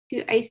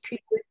to Ice Cream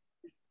with,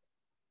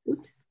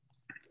 oops.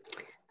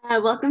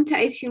 Welcome to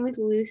Ice Cream with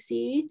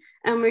Lucy.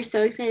 We're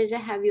so excited to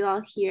have you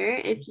all here.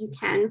 If you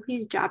can,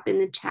 please drop in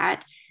the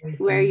chat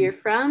where you're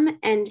from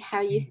and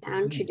how you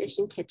found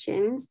Tradition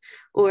Kitchens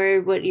or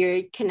what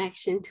your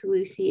connection to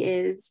Lucy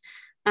is.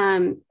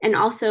 And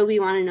also we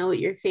want to know what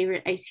your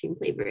favorite ice cream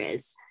flavor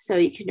is. So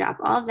you can drop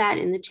all of that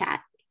in the chat.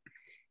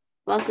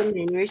 Welcome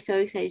in. We're so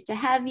excited to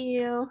have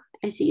you.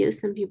 I see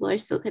some people are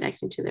still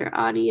connecting to their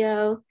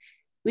audio.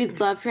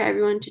 We'd love for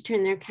everyone to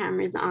turn their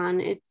cameras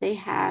on if they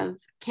have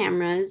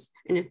cameras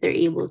and if they're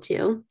able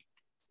to.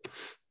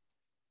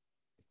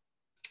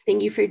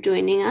 Thank you for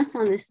joining us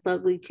on this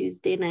lovely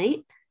Tuesday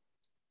night.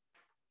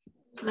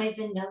 My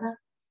vanilla.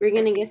 We're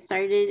going to get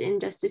started in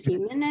just a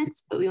few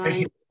minutes, but we want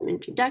to do some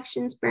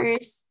introductions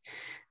first.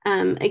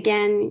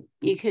 Again,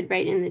 you could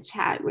write in the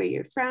chat where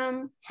you're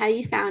from, how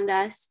you found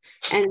us,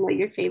 and what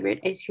your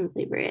favorite ice cream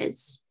flavor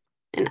is.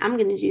 And I'm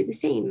going to do the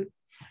same.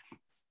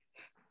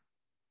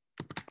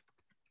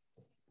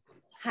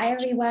 Hi,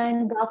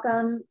 everyone.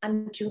 Welcome.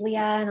 I'm Julia,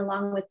 and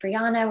along with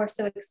Brianna, we're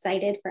so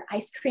excited for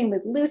Ice Cream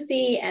with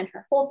Lucy, and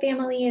her whole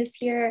family is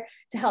here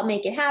to help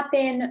make it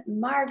happen.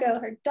 Margot,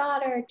 her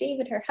daughter,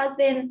 David, her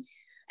husband.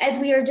 As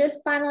we are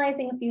just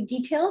finalizing a few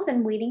details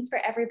and waiting for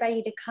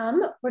everybody to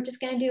come, we're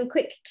just going to do a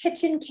quick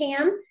kitchen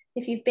cam.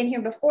 If you've been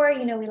here before,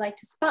 you know we like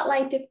to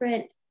spotlight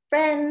different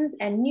friends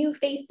and new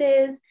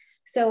faces.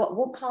 So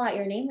we'll call out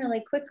your name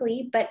really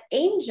quickly, but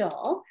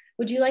Angel,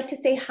 would you like to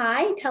say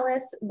hi? Tell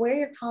us where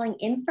you're calling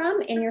in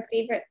from and your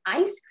favorite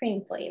ice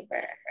cream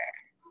flavor.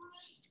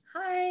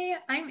 Hi,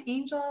 I'm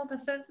Angel.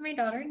 This is my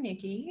daughter,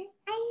 Nikki.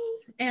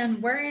 Hi.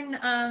 And we're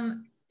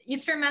in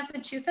Eastern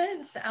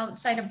Massachusetts,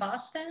 outside of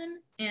Boston.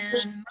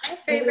 And my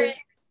favorite,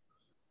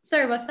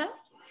 sorry, what's that?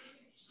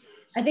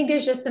 I think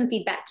there's just some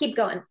feedback. Keep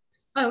going.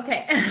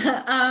 Okay.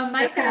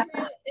 My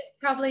favorite is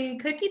probably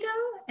cookie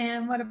dough.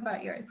 And what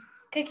about yours?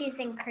 Cookies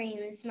and cream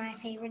is my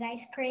favorite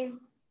ice cream.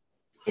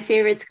 My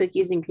favorite's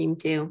cookies and cream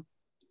too.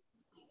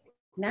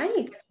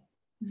 Nice.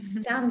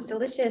 Sounds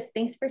delicious.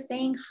 Thanks for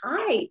saying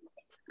hi.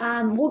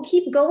 We'll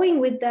keep going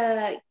with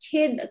the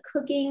kid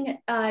cooking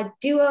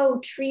duo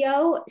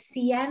trio.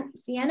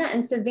 Sienna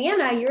and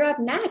Savannah, you're up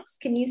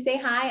next. Can you say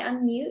hi,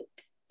 unmute,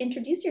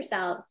 introduce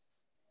yourselves?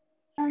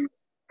 I'm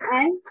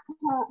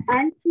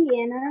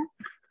Sienna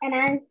and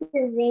I'm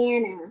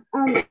Savannah.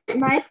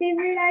 My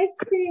favorite ice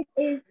cream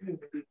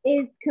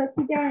is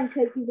cookie dough and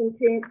cookies and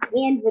cream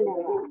and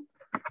vanilla.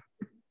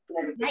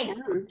 Nice.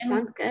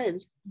 Sounds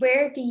good.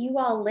 Where do you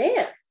all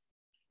live?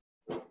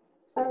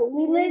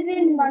 We live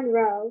in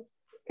Monroe,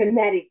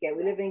 Connecticut.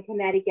 We live in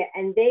Connecticut,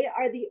 and they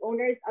are the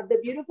owners of the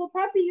beautiful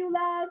puppy you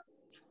love.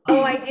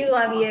 Oh, I do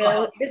love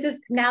you. This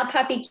is now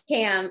puppy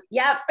cam.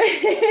 Yep.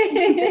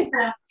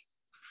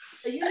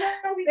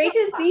 Great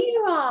to see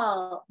you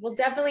all. We'll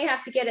definitely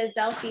have to get a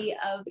selfie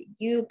of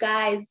you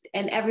guys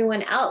and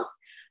everyone else.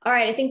 All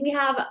right, I think we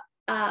have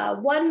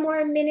 1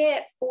 more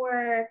minute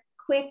for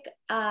quick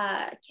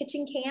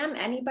kitchen cam.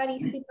 Anybody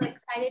super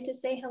excited to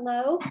say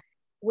hello?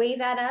 Wave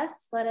at us,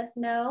 let us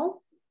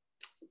know.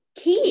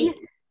 Keith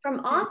from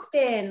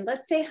Austin,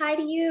 let's say hi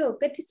to you.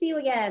 Good to see you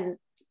again.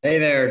 Hey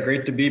there,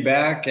 great to be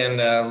back and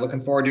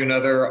looking forward to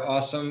another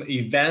awesome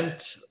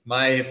event.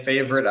 My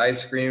favorite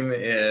ice cream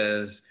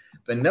is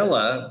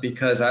vanilla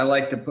because I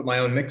like to put my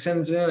own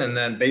mix-ins in and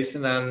then based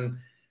on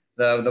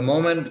the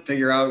moment,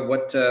 figure out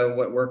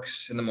what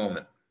works in the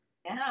moment.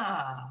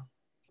 Yeah.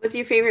 What's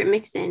your favorite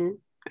mix-in?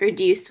 Or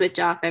do you switch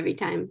off every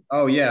time?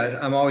 Oh yeah,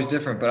 I'm always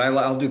different, but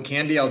I'll do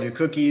candy, I'll do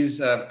cookies,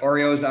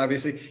 Oreos,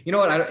 obviously. You know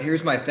what,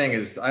 here's my thing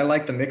is I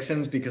like the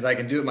mix-ins because I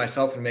can do it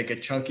myself and make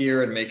it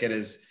chunkier and make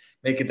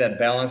it that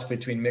balance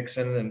between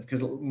mix-in and because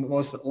a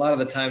lot of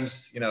the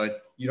times, you know,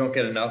 you don't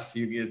get enough,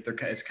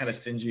 it's kind of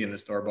stingy in the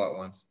store-bought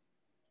ones.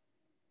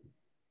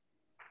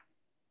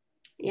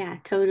 Yeah,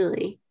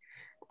 totally.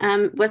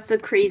 What's the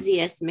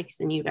craziest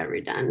mix-in you've ever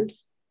done?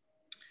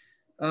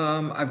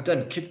 I've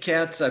done Kit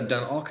Kats. I've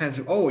done all kinds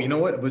of. Oh, you know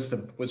what was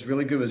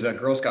really good was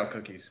Girl Scout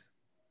cookies.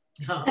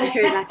 I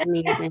heard that's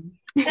amazing.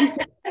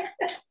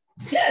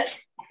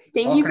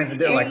 All kinds of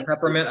different, like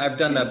peppermint. I've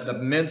done the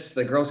mints,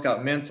 the Girl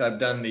Scout mints. I've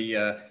done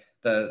the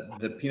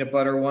peanut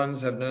butter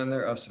ones. I've done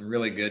there. Oh, some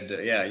really good.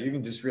 Yeah, you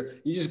can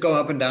you just go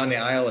up and down the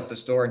aisle at the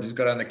store and just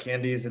go down the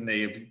candies and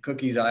the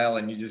cookies aisle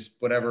and you just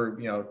whatever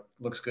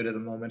looks good at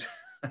the moment.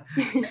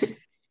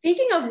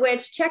 Speaking of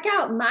which, check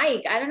out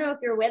Mike. I don't know if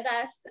you're with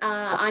us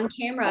on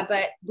camera,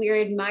 but we're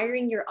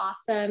admiring your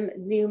awesome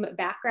Zoom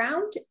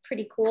background.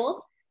 Pretty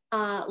cool.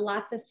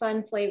 Lots of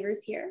fun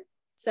flavors here.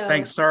 So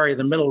thanks. Sorry,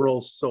 the middle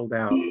roll's sold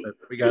out, but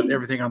we got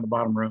everything on the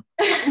bottom row.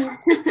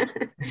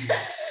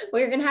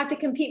 We're gonna have to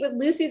compete with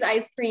Lucy's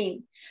ice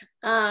cream.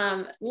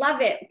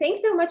 Love it.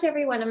 Thanks so much,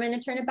 everyone. I'm gonna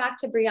turn it back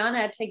to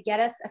Brianna to get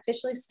us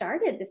officially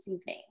started this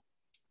evening.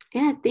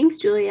 Yeah, thanks,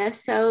 Julia.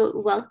 So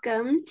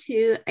welcome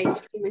to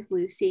Ice Cream with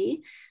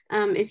Lucy.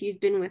 If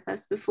you've been with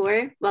us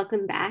before,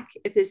 welcome back.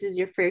 If this is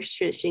your first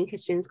Tradition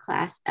Kitchens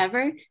class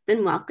ever,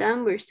 then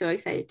welcome. We're so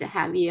excited to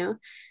have you.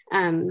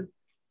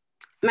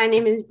 my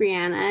name is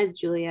Brianna, as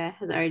Julia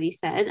has already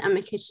said. I'm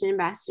a kitchen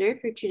ambassador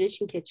for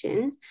Tradition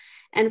Kitchens.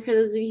 And for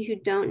those of you who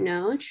don't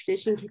know,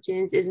 Tradition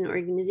Kitchens is an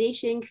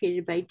organization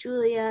created by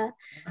Julia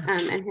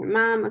and her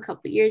mom a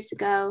couple years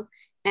ago.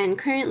 And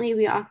currently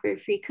we offer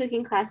free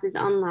cooking classes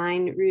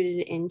online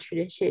rooted in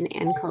tradition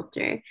and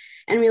culture.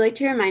 And we like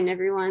to remind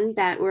everyone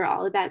that we're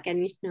all about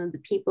getting to know the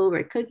people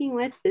we're cooking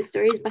with, the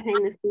stories behind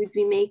the foods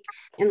we make,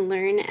 and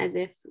learn as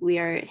if we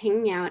are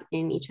hanging out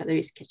in each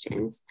other's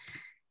kitchens.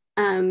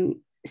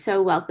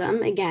 So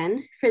welcome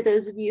again. For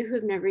those of you who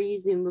have never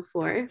used Zoom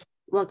before,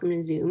 welcome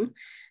to Zoom.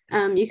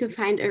 You can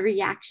find a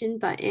reaction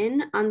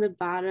button on the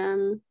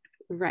bottom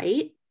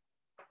right.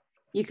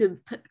 You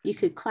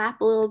could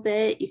clap a little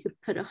bit. You could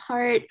put a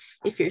heart.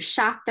 If you're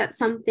shocked at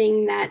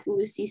something that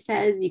Lucy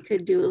says, you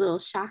could do a little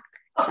shock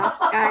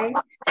guy.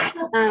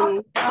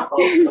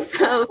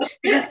 So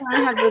you just want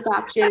to have those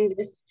options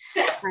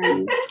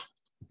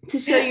to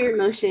show your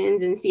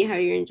emotions and see how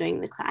you're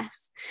enjoying the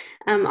class.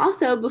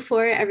 Also,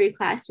 before every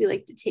class, we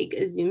like to take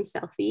a Zoom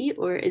selfie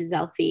or a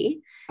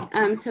Zelfie.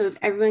 So if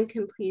everyone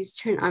can please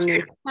turn on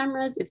their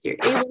cameras if they're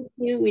able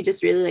to. We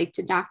just really like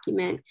to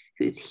document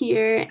who's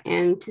here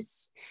and to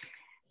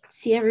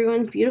see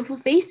everyone's beautiful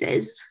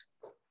faces.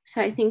 So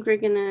I think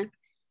I'm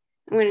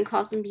gonna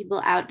call some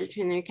people out to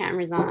turn their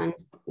cameras on.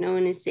 No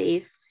one is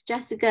safe.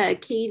 Jessica,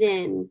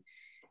 Kaden,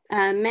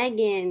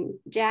 Megan,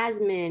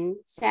 Jasmine,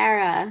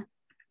 Sarah,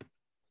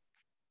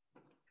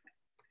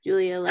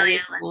 Julia, let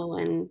us know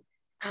when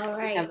All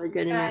right. we have a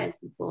good amount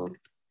of people.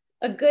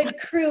 A good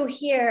crew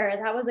here.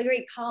 That was a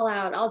great call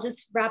out. I'll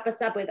just wrap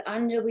us up with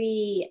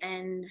Anjali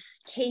and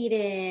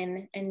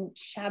Kaden and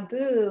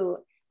Shabu.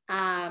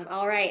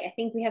 All right, I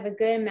think we have a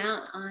good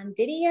amount on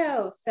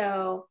video.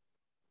 So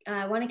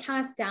want to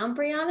count us down,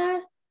 Brianna?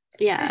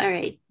 Yeah, all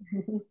right.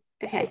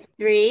 Okay,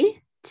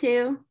 3,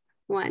 2,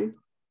 1.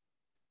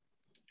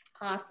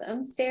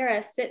 Awesome.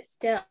 Sarah, sit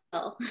still.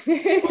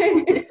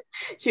 Should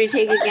we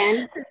take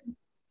again?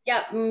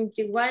 Yep,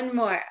 do one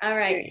more. All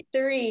right,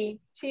 3,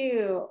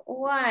 2,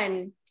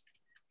 1.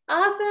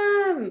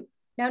 Awesome.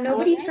 Now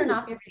nobody turn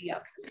off your video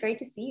because it's great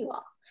to see you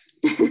all.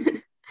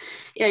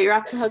 Yeah, you're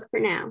off the hook for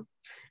now.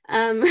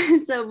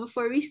 So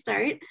before we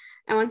start,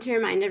 I want to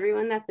remind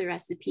everyone that the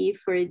recipe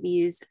for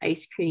these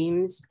ice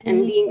creams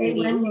and the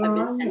ingredients have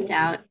been sent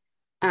out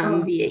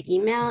via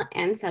email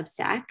and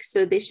Substack.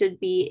 So they should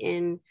be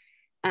in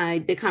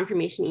the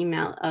confirmation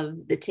email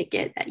of the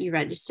ticket that you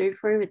registered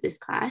for with this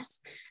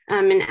class.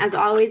 And as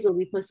always, we'll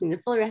be posting the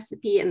full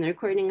recipe and the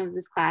recording of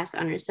this class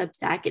on our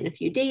Substack in a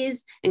few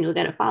days, and you'll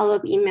get a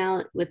follow-up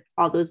email with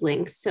all those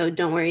links. So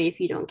don't worry if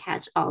you don't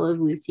catch all of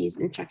Lucy's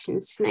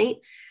instructions tonight.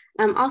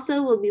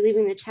 Also, we'll be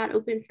leaving the chat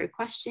open for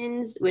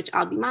questions, which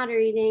I'll be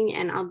moderating,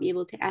 and I'll be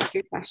able to ask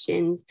your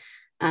questions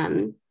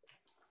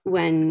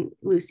when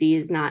Lucy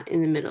is not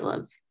in the middle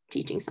of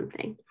teaching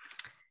something.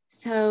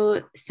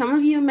 So some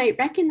of you might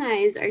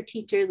recognize our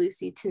teacher,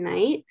 Lucy,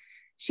 tonight.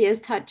 She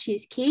has taught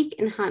cheesecake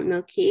and hot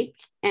milk cake.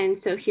 And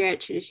so here at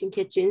Tradition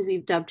Kitchens,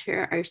 we've dubbed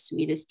her our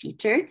sweetest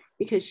teacher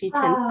because she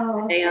tends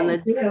to stay on the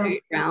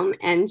dessert realm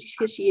and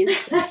because she is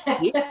so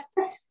sweet.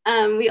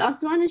 We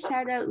also want to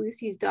shout out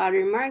Lucy's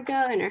daughter, Margot,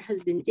 and her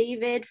husband,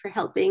 David, for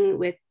helping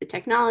with the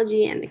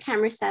technology and the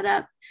camera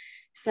setup.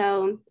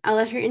 So I'll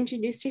let her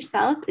introduce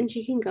herself and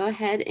she can go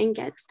ahead and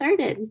get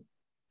started.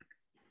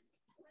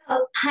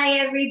 Oh, hi,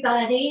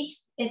 everybody.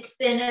 It's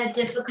been a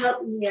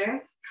difficult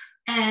year,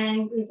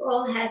 and we've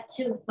all had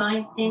to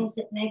find things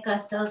that make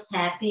ourselves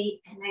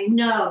happy. And I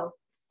know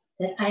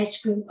that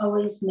ice cream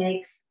always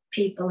makes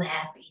people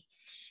happy.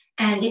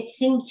 And it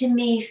seemed to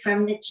me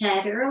from the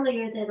chat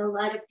earlier that a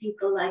lot of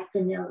people like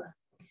vanilla.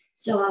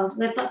 So I'll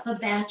whip up a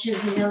batch of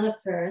vanilla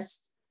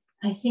first.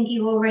 I think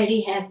you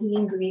already have the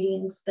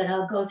ingredients, but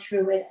I'll go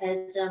through it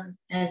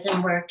as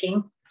I'm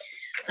working.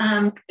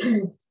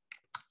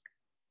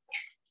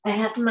 I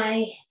have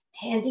my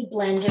handy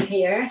blender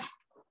here,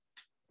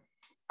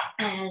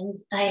 and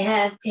I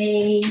have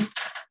a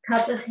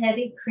cup of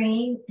heavy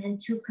cream and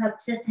 2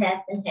 cups of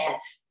half and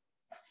half.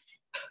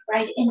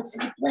 Right into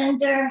the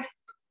blender.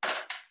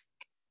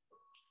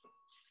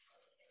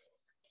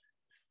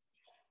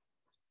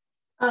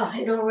 Oh,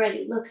 it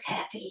already looks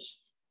happy.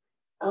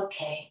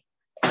 Okay.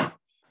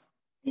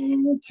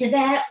 And to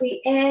that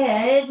we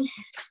add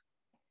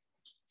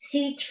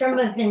seeds from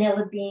a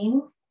vanilla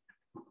bean.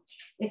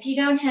 If you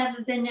don't have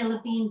a vanilla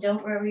bean,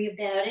 don't worry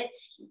about it.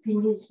 You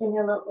can use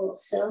vanilla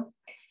also.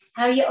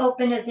 How you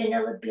open a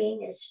vanilla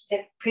bean is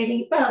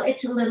pretty, well,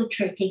 it's a little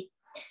tricky.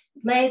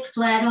 Lay it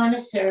flat on a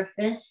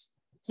surface.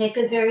 Take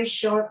a very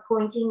sharp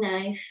pointy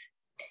knife.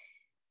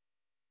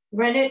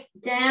 Run it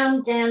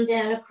down, down,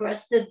 down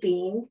across the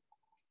bean.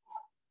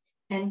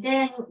 And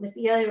then with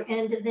the other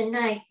end of the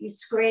knife, you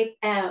scrape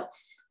out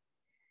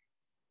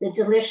the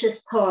delicious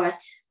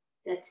part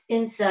that's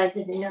inside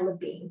the vanilla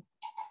bean.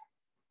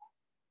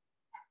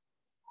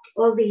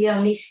 All the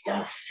yummy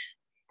stuff.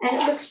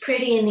 And it looks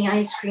pretty in the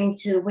ice cream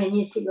too when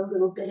you see a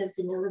little bit of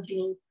vanilla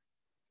bean.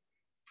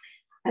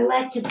 I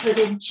like to put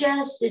in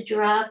just a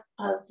drop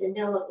of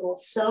vanilla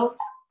also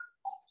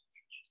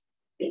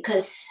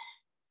because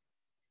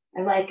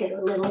I like it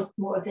a little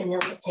more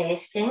vanilla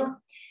tasting.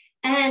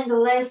 And the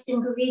last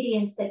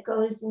ingredient that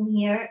goes in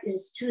here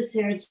is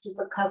 2/3 of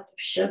a cup of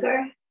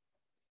sugar,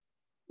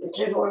 which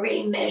I've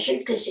already measured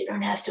because you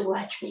don't have to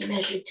watch me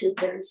measure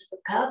 2/3 of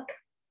a cup.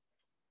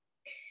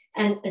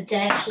 And a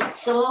dash of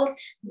salt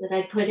that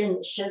I put in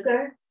the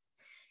sugar.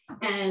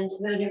 And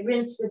I'm going to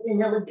rinse the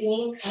vanilla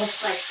bean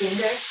off my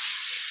finger.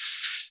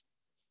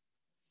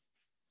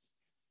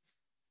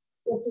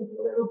 This is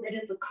a little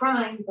bit of a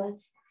crime,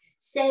 but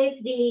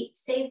save the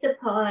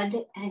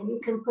pod and you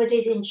can put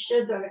it in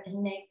sugar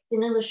and make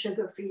vanilla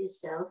sugar for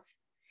yourself.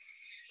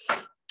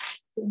 So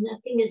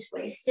nothing is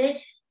wasted.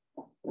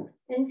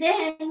 And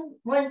then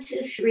 1,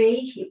 2,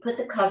 3, you put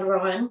the cover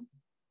on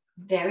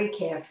very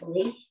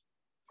carefully.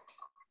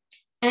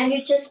 And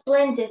you just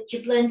blend it.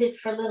 You blend it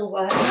for a little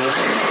while.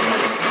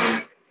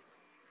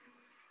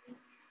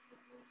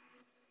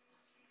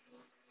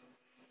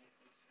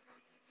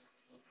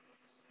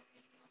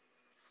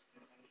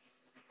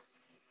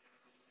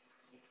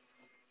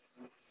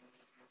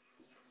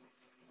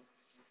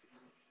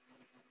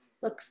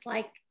 Looks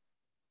like.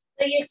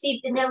 So you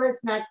see, vanilla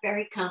is not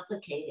very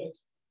complicated.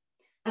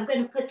 I'm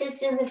going to put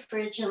this in the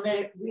fridge and let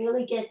it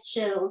really get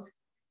chilled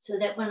so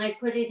that when I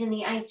put it in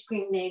the ice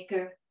cream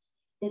maker,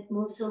 it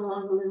moves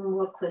along a little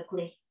more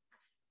quickly.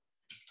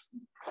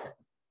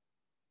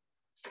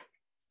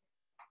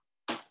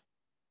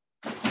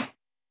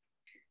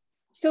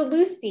 So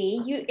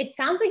Lucy, it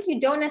sounds like you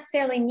don't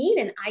necessarily need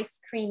an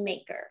ice cream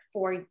maker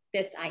for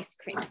this ice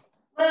cream.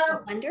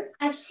 Well, blender?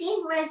 I've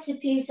seen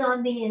recipes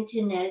on the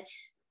internet,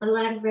 a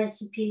lot of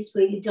recipes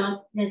where you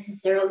don't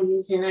necessarily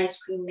use an ice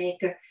cream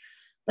maker,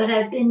 but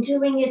I've been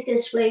doing it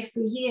this way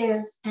for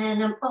years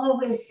and I'm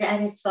always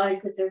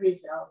satisfied with the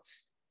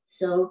results.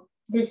 So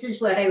this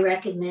is what I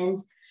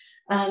recommend.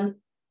 I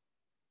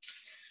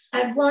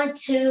want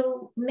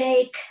to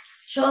make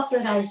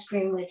chocolate ice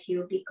cream with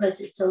you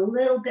because it's a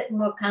little bit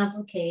more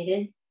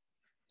complicated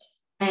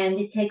and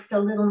it takes a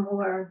little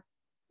more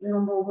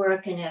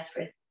work and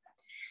effort.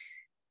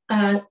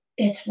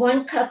 It's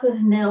 1 cup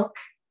of milk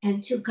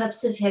and 2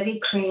 cups of heavy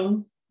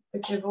cream,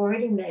 which I've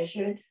already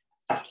measured,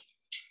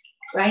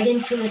 right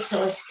into a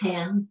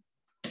saucepan.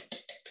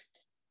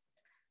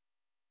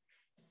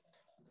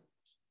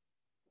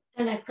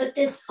 And I put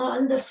this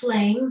on the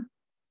flame.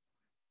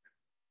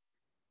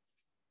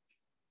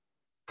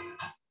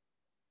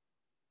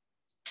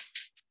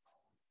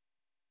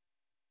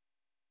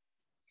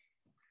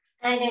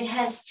 And it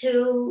has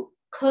to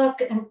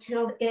cook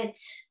until it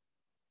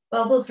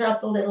bubbles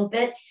up a little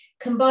bit.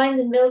 Combine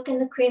the milk and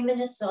the cream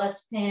in a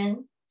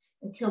saucepan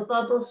until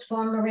bubbles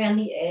form around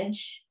the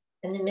edge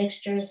and the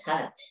mixture is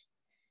hot.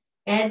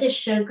 Add the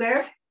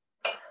sugar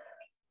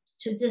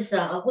to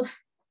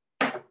dissolve.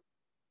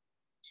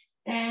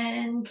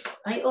 And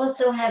I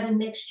also have a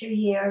mixture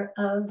here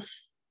of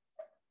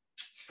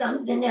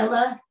some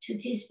vanilla, 2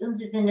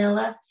 teaspoons of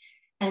vanilla,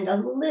 and a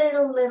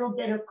little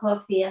bit of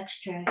coffee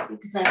extract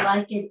because I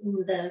like it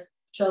in the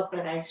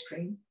chocolate ice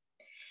cream.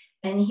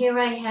 And here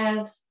I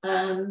have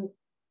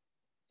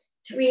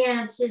 3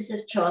 ounces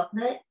of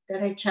chocolate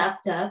that I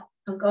chopped up.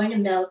 I'm going to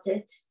melt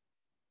it.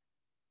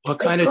 What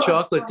kind of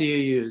chocolate do you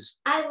use?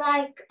 I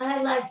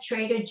like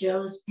Trader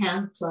Joe's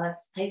Pound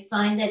Plus. I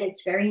find that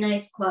it's very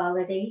nice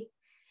quality.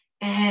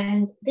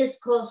 And this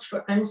calls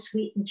for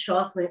unsweetened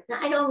chocolate.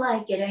 Now, I don't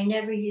like it. I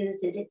never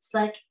use it. It's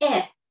like,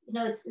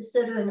 it's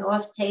sort of an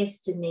off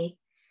taste to me.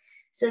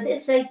 So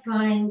this I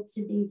find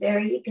to be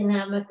very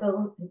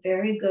economical and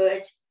very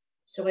good.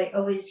 So I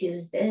always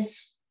use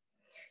this.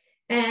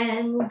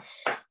 And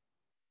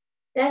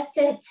that's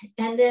it.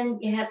 And then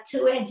you have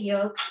 2 egg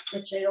yolks,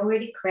 which I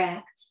already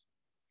cracked.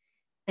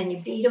 And you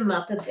beat them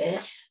up a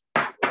bit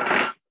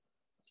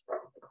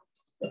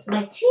with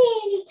my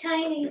teeny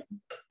tiny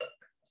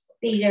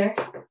beater.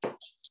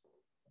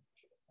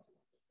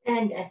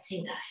 And that's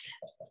enough.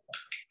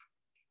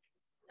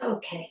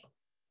 Okay.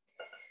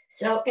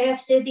 So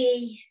after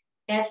the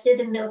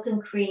milk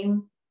and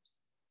cream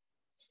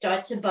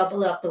start to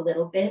bubble up a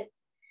little bit,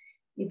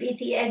 you beat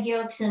the egg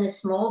yolks in a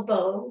small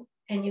bowl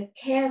and you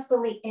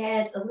carefully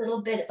add a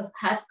little bit of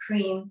hot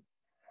cream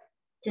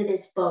to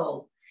this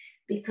bowl.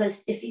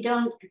 Because if you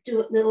don't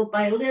do it little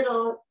by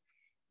little,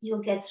 you'll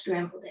get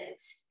scrambled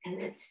eggs,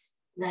 and that's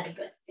not a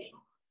good thing.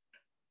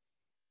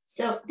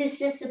 So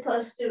this is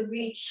supposed to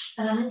reach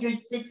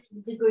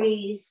 160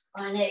 degrees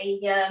on a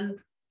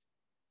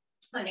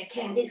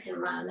candy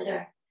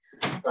thermometer,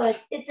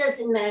 but it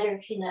doesn't matter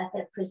if you're not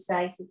that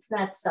precise. It's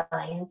not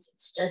science.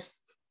 It's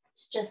just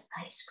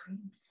ice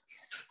cream. So it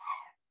doesn't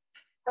matter.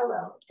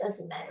 Hello, it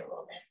doesn't matter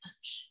all that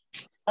much.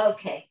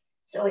 Okay,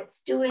 so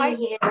it's doing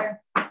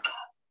here.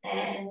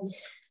 And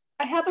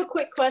I have a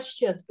quick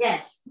question.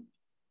 Yes.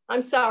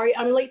 I'm sorry,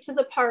 I'm late to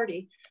the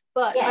party,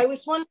 but I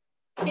was wondering,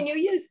 can you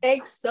use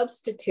egg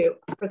substitute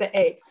for the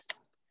eggs?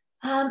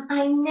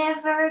 I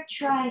never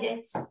tried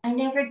it.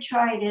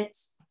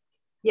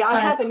 Yeah, I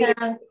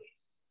haven't.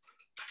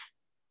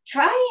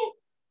 Try it.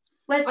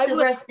 What's the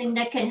worst thing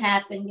that can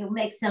happen? You'll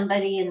make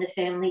somebody in the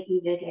family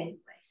eat it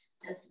anyways.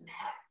 It doesn't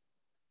matter.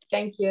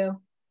 Thank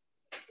you.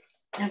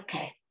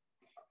 Okay.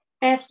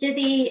 After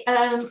the,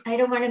 I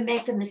don't want to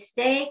make a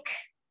mistake.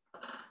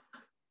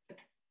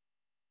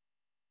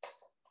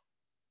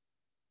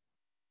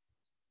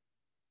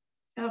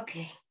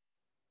 Okay.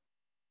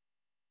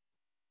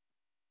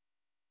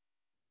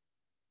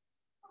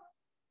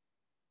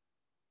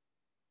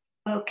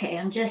 Okay,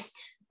 I'm just,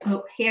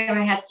 oh, here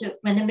I have to,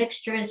 when the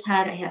mixture is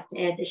hot, I have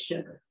to add the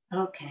sugar.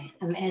 Okay,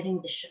 I'm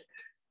adding the sugar.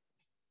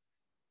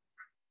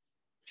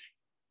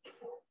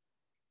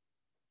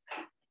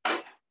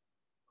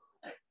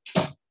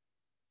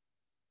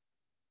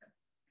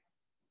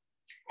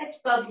 It's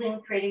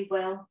bubbling pretty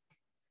well.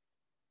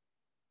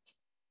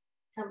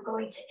 I'm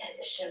going to add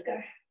the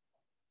sugar.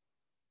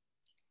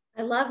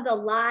 I love the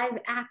live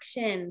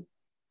action.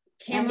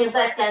 And you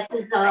let that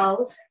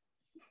dissolve.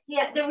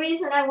 Yeah, the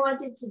reason I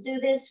wanted to do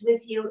this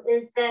with you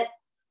is that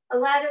a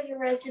lot of your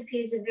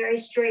recipes are very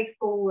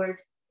straightforward.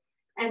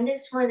 And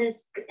this one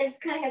is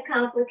kind of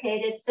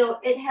complicated. So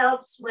it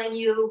helps when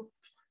you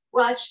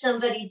watch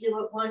somebody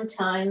do it one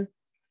time.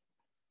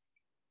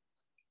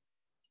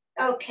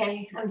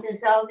 Okay, I'm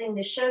dissolving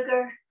the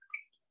sugar.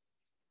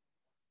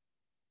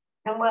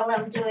 And while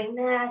I'm doing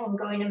that, I'm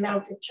going to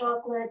melt the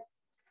chocolate.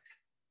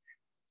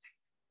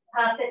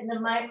 Pop it in the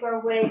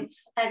microwave,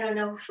 I don't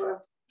know,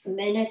 for a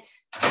minute.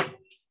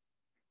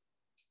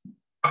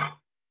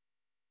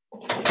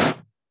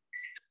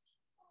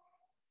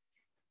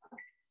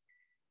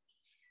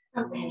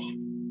 Okay,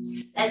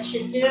 that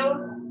should do.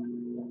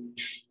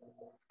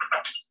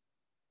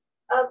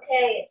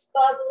 Okay, it's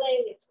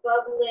bubbling, it's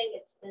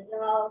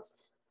dissolved.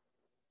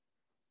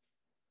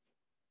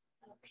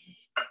 Okay,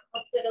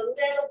 I'll put a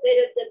little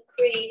bit of the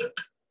cream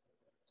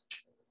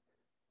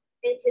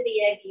into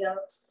the egg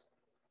yolks.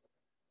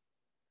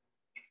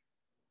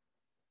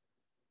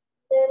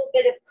 A little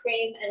bit of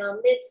cream, and I'll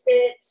mix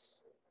it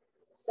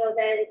so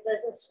that it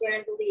doesn't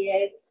scramble the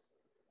eggs.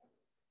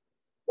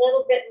 A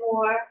little bit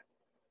more.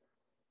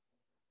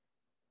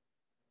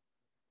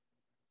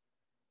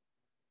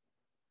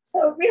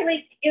 So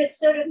really, you're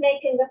sort of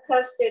making the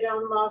custard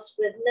almost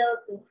with milk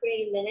and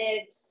cream and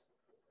eggs.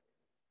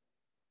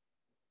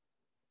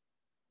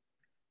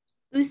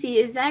 Lucy,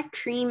 is that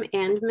cream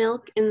and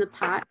milk in the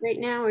pot right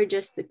now, or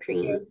just the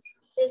cream?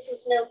 This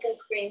is milk and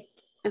cream.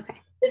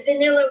 Okay. The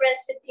vanilla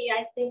recipe,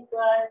 I think,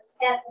 was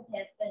half and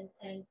half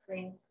and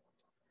cream.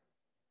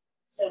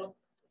 So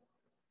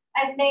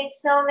I've made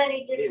so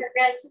many different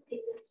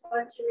recipes. It's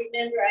hard to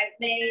remember. I've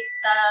made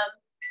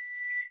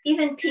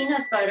even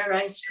peanut butter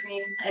ice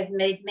cream. I've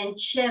made mint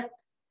chip.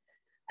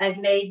 I've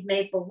made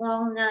maple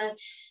walnut.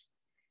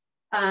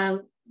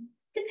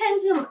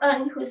 Depends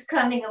on who's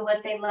coming and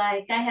what they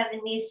like. I have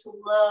a niece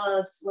who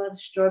loves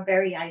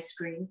strawberry ice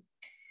cream.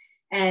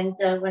 And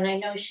when I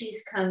know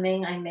she's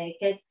coming, I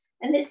make it.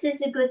 And this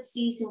is a good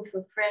season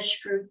for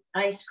fresh fruit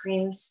ice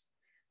creams.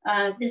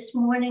 This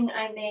morning,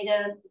 I made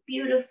a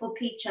beautiful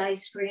peach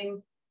ice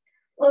cream.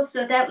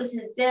 Also, that was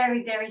a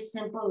very, very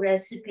simple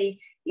recipe.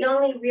 The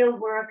only real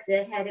work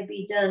that had to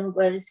be done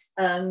was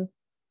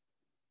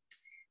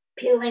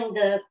peeling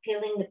the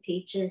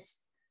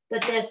peaches.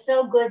 But they're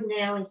so good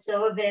now and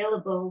so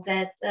available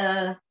that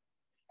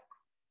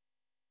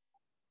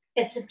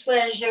it's a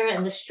pleasure.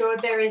 And the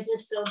strawberries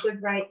are so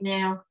good right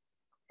now.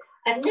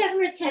 I've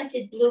never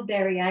attempted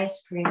blueberry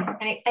ice cream.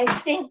 I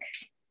think,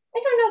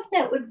 I don't know if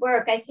that would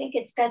work. I think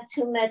it's got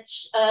too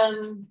much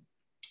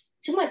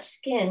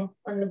skin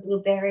on the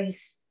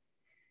blueberries.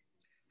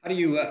 How do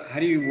you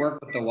work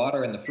with the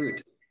water in the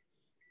fruit?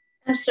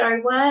 I'm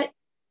sorry, what?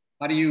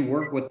 How do you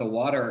work with the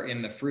water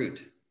in the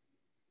fruit?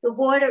 The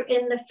water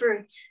in the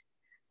fruit.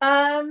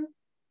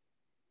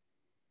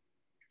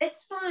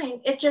 It's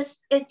fine. It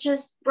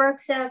just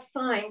works out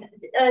fine.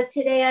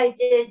 Today I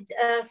did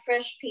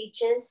fresh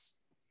peaches.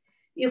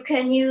 You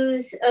can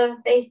use,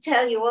 they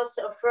tell you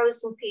also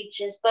frozen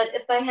peaches, but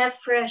if I have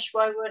fresh,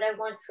 why would I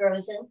want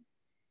frozen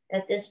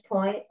at this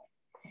point?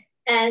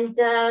 And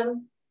I've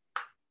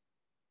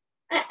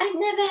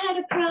never had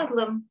a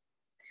problem.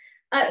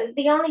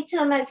 The only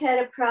time I've had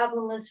a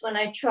problem was when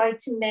I tried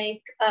to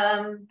make,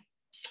 it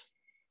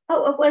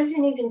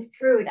wasn't even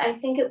fruit. I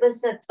think it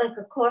was like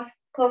a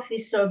coffee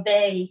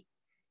sorbet,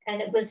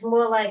 and it was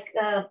more like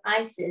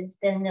ices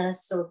than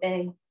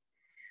sorbet.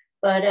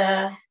 But,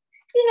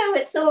 you know,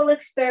 it's all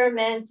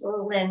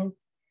experimental, and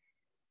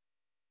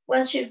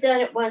once you've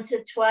done it once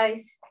or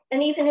twice,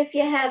 and even if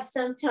you have,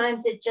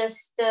 sometimes it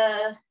just,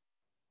 you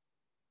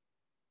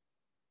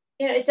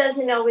know, it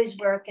doesn't always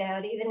work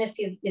out, even if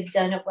you've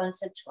done it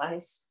once or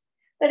twice.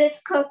 But it's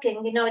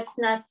cooking, you know, it's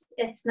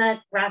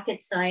not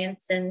rocket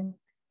science and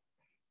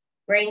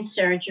brain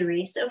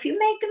surgery. So if you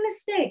make a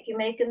mistake, you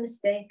make a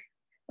mistake.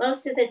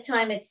 Most of the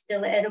time, it's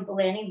still edible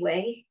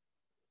anyway.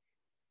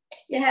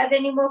 You have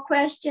any more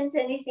questions?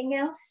 Anything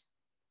else?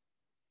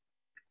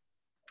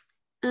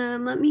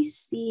 Let me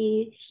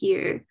see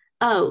here.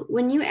 Oh,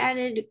 when you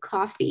added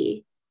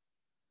coffee,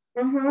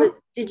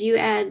 did you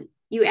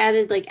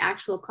added like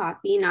actual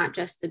coffee, not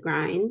just the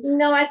grinds?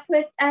 No, I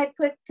put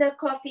the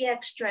coffee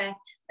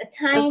extract, a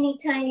tiny,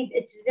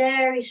 it's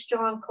very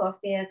strong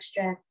coffee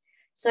extract.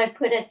 So I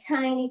put a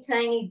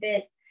tiny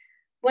bit.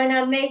 when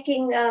I'm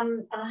making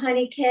a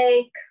honey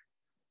cake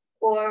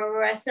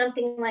or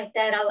something like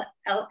that,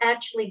 I'll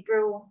actually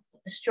brew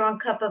a strong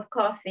cup of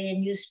coffee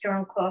and use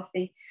strong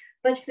coffee.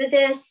 But for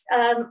this,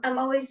 I'm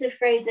always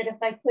afraid that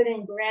if I put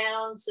in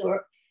grounds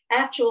or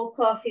actual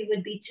coffee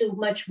would be too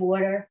much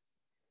water.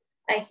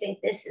 I think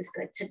this is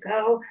good to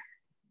go.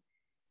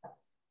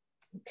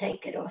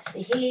 Take it off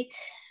the heat.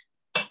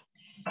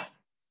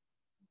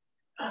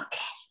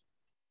 Okay.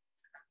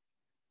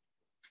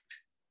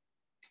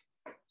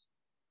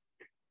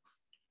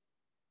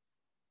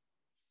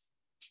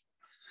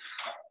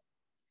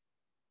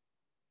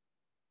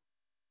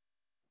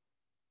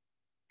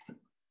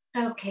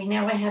 Okay,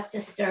 now I have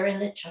to stir in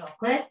the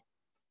chocolate.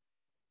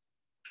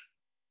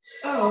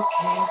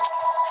 Okay.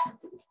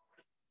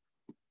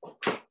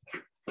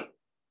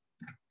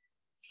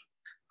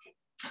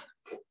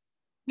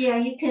 Yeah,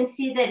 you can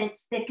see that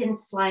it's thickened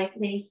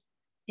slightly.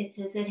 It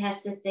says it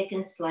has to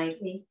thicken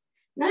slightly.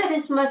 Not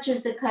as much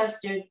as the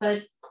custard,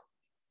 but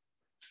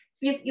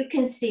you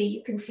can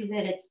see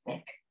that it's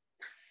thick.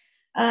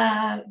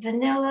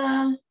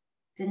 Vanilla.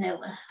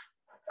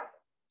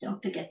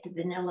 Don't forget the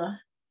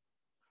vanilla.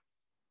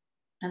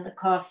 And the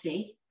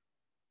coffee.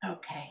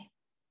 Okay.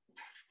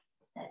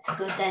 That's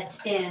good,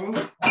 that's in.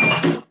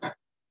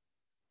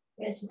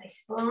 Here's my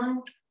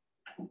spoon.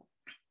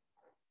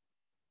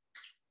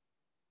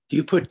 Do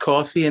you put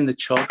coffee in the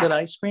chocolate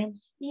ice cream?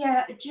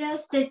 Yeah,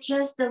 just a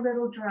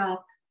little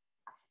drop.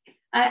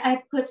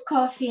 I put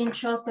coffee in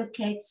chocolate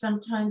cake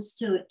sometimes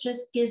too. It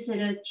just gives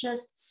it a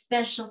just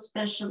special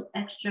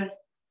extra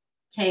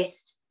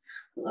taste.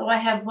 Although I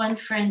have one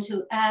friend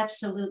who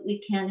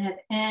absolutely can't have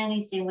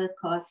anything with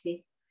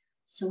coffee.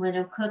 So when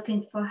I'm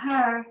cooking for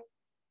her,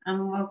 I'm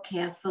more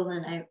careful,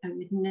 and I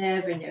would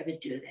never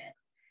do that.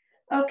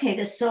 Okay,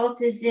 the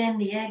salt is in,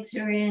 the eggs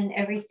are in,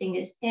 everything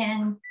is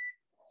in.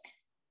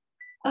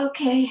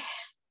 Okay.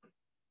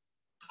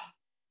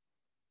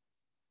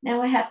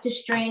 Now I have to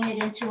strain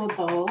it into a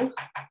bowl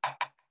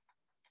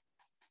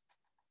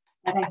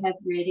that I have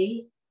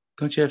ready.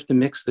 Don't you have to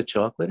mix the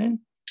chocolate in?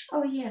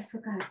 Oh yeah, I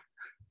forgot.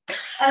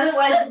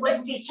 Otherwise it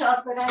wouldn't be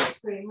chocolate ice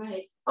cream,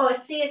 right? Oh,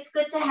 see, it's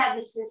good to have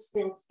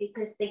assistants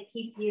because they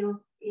keep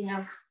you, you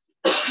know.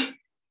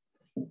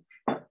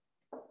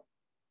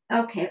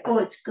 Okay, oh,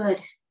 it's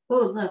good.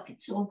 Oh, look,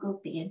 it's all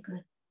goopy and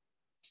good.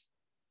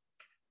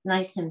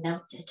 Nice and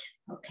melted.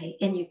 Okay,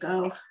 in you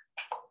go.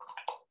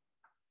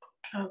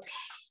 Okay.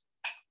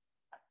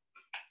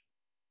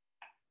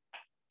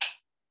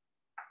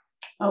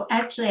 Oh,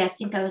 actually, I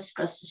think I was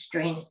supposed to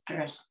strain it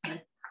first,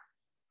 but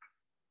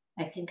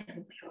I think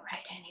it'll be all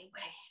right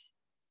anyway.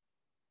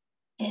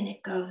 In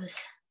it goes.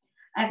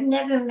 I've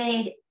never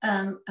made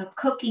a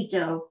cookie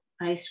dough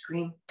ice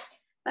cream,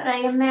 but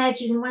I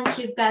imagine once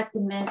you've got the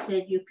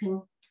method, you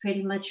can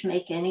pretty much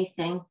make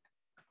anything.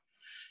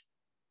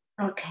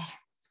 Okay,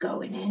 it's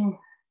going in.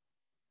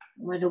 I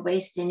don't want to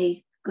waste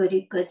any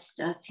good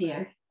stuff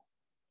here.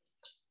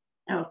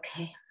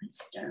 Okay,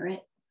 let's stir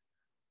it.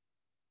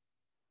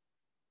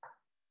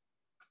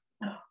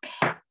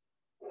 Okay,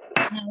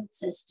 now it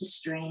says to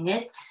strain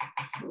it,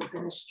 so we're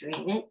going to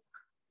strain it.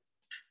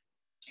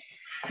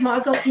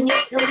 Margot, can you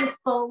fill this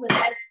bowl with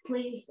ice,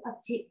 please,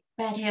 up to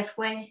about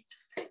halfway?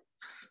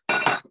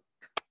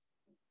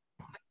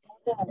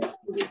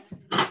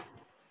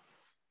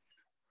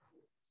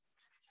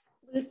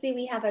 Lucy,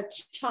 we have a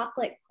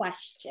chocolate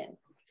question.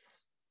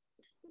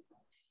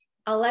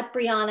 I'll let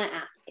Brianna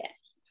ask it.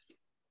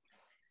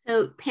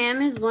 So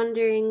Pam is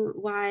wondering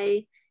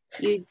why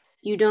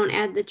you don't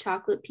add the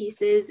chocolate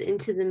pieces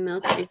into the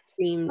milk and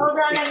cream. Hold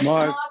on,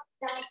 Mark.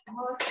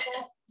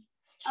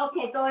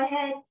 Okay, go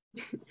ahead.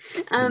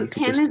 Pam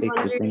is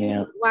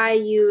wondering why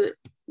you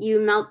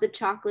melt the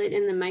chocolate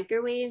in the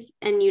microwave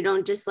and you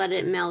don't just let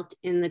it melt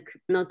in the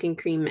milk and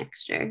cream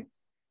mixture.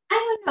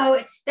 I don't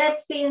know.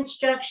 That's the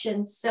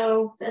instructions,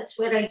 so that's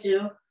what I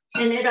do,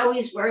 and it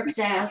always works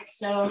out.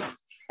 So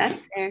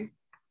that's fair.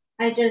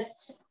 I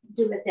just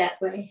do it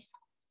that way.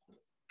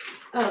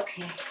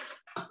 Okay.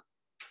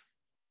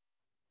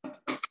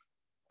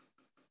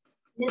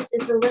 This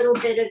is a little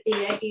bit of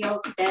the egg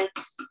yolk that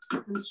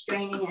I'm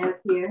straining out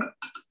here.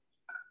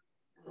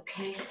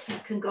 Okay, I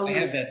can go. I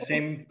have that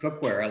same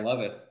cookware. I love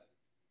it.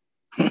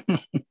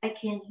 I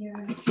can't hear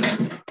us.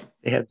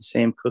 They have the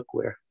same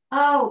cookware.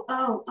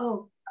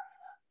 Oh.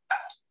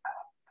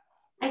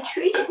 I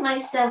treated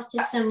myself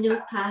to some new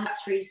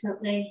pots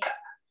recently,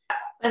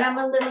 but I'm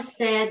a little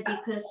sad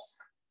because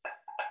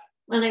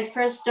when I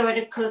first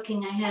started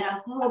cooking, I had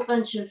a whole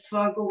bunch of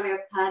Farberware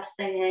pots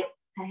that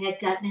I had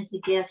gotten as a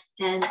gift,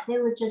 and they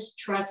were just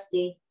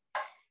trusty.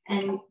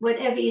 And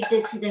whatever you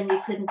did to them,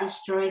 you couldn't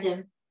destroy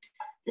them.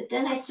 But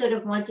then I sort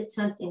of wanted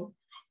something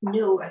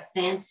new or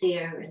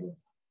fancier, and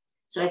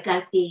so I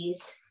got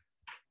these.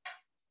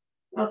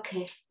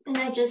 Okay, and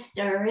I just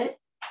stir it.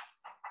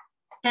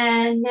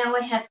 And now I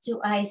have to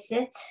ice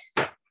it.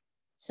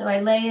 So I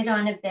lay it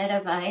on a bed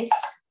of ice.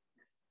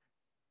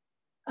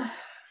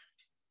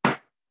 I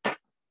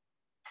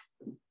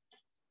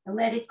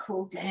let it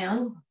cool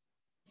down.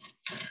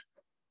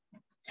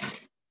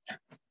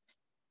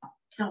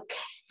 Okay,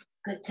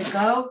 good to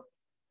go.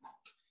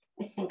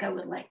 I think I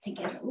would like to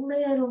get a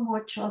little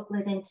more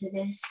chocolate into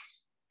this.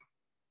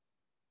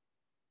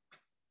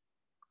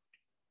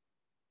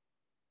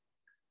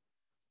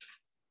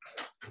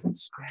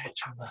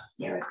 Spatula.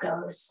 There it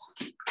goes.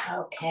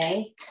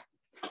 Okay.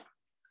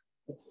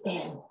 It's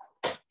in.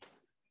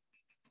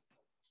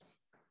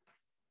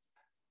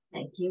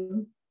 Thank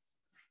you.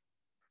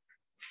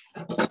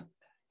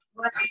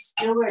 What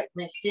Stuart,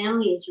 my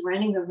family is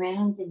running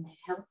around and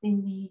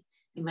helping me.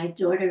 And my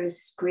daughter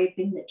is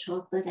scraping the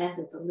chocolate out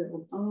of the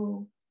little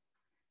bowl.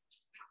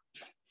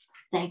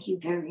 Thank you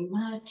very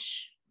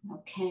much.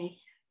 Okay.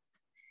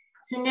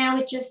 So now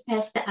it just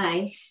has to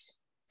ice.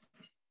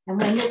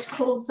 And when this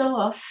cools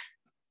off,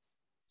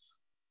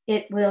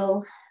 it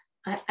will,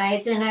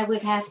 then I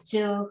would have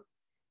to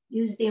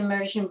use the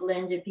immersion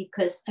blender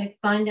because I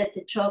find that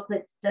the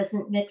chocolate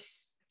doesn't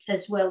mix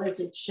as well as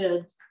it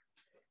should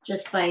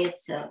just by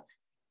itself.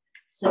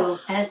 So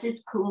as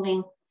it's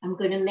cooling, I'm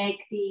going to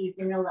make the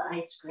vanilla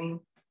ice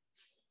cream,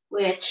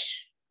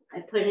 which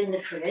I put in the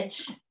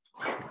fridge.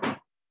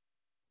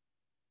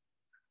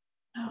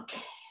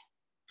 Okay.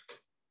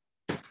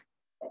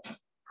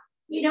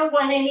 You don't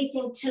want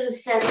anything to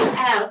settle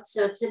out,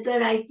 so it's a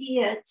good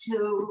idea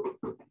to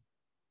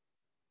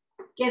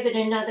give it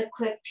another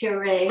quick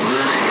puree.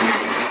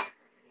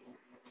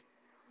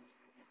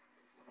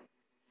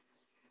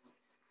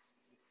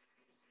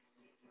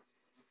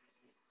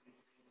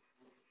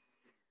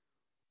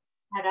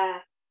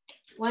 At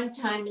one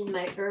time in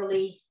my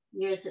early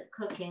years of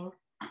cooking,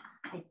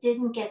 I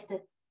didn't get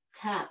the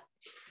top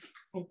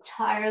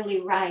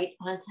entirely right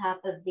on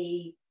top of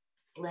the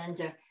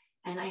blender.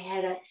 And I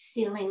had a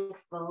ceiling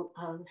full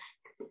of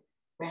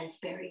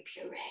raspberry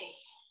puree.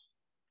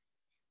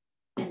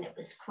 And it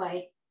was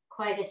quite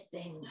a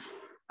thing.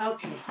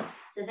 Okay,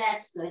 so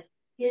that's good.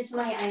 Here's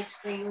my ice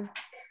cream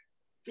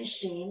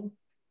machine.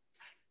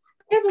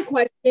 I have a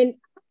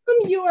question. How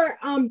come your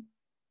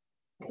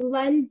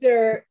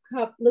blender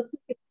cup looks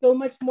like it's so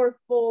much more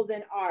full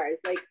than ours?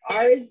 Like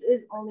ours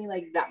is only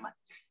like that much.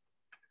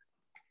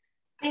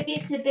 Maybe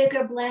it's a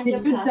bigger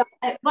blender cup.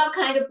 What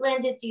kind of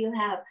blender do you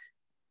have?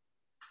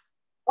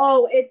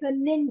 Oh, it's a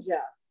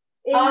Ninja.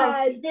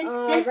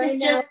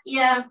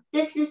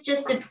 This is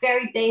just a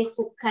very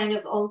basic kind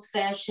of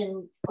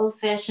old-fashioned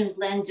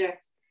blender.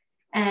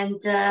 And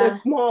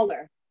it's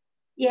smaller.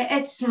 Yeah,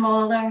 it's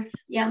smaller.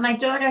 Yeah, my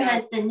daughter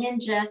has the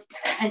Ninja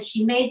and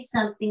she made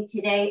something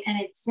today and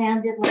it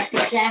sounded like a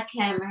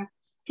jackhammer.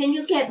 Can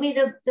you get me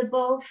the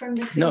bowl from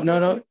the freezer?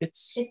 No,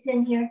 it's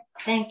in here.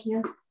 Thank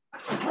you.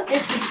 Oh,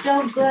 this is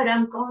so good.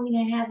 I'm going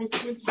to have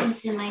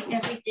assistance in my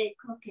everyday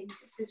cooking.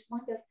 This is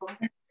wonderful.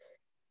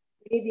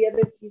 Need the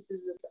other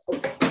pieces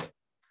of the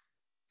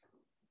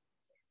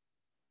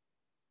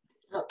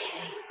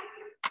Okay.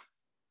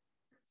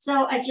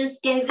 So I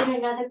just gave it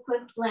another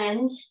quick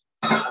blend.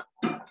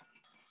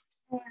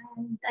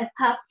 And I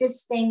popped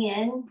this thing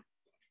in.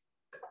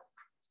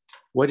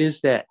 What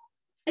is that?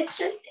 It's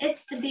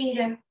the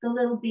beater, the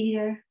little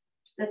beater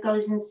that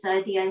goes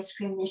inside the ice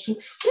cream machine.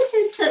 This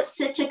is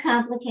such a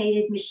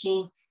complicated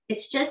machine.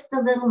 It's just a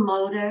little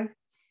motor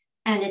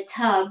and a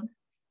tub,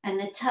 and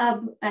the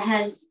tub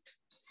has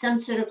some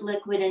sort of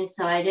liquid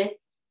inside it,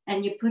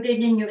 and you put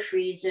it in your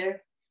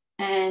freezer,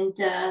 and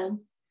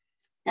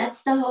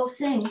that's the whole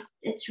thing.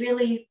 It's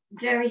really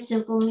very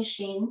simple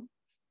machine.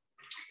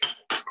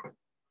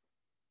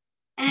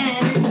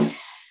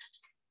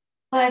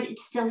 But it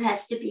still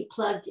has to be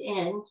plugged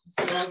in,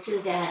 so I'll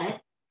do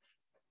that.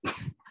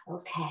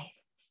 Okay.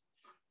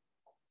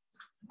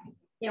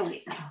 There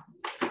we go.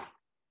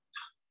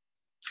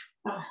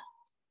 Oh.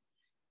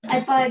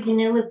 I buy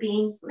vanilla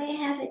beans. May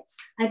I have it?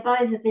 I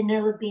buy the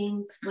vanilla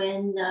beans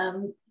when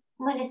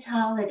it's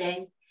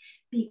holiday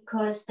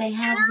because they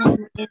have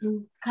them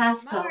in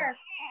Costco.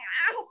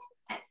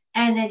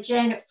 And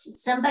they're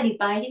somebody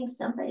biting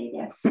somebody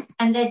there.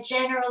 And they're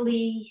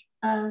generally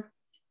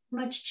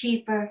much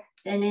cheaper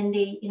than in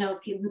the,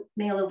 if you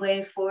mail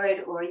away for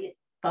it or you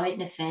buy it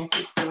in a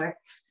fancy store.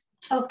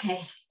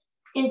 Okay,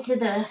 into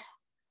the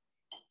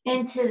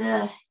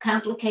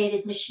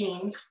complicated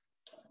machine.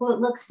 Well, it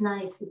looks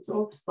nice. It's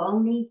all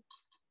foamy.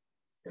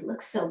 It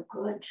looks so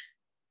good.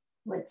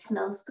 Well, it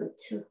smells good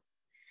too.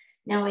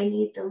 Now I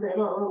need the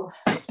little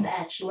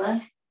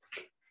spatula.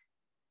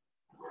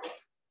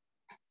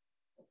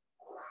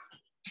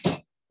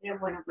 I don't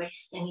want to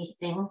waste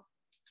anything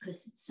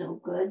because it's so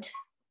good.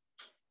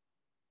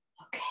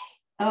 Okay.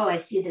 Oh, I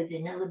see the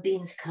vanilla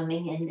beans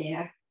coming in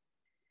there.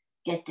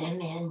 Get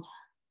them in.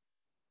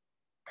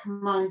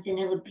 Come on,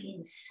 vanilla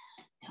beans.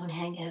 Don't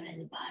hang out at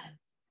the bottom.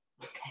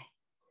 Okay.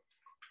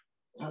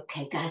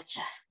 Okay,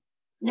 gotcha.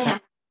 Now,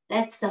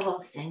 that's the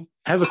whole thing.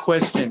 I have a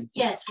question.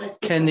 Yes.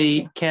 Can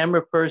the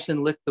camera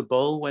person lick the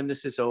bowl when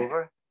this is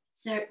over?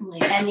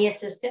 Certainly. And the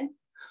assistant?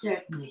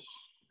 Certainly.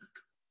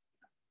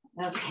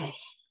 Okay.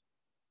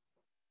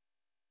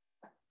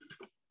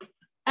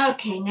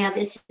 Okay, now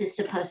this is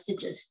supposed to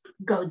just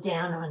go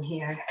down on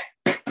here,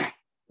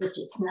 which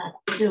it's not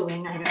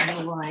doing. I don't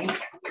know why.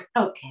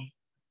 Okay.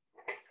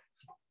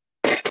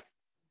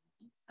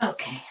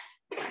 Okay.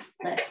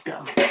 Let's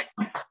go.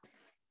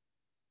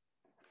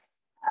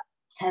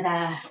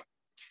 Ta-da.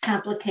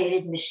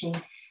 Complicated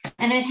machine.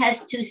 And it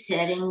has two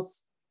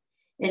settings.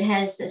 It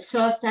has a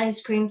soft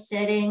ice cream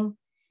setting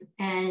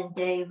and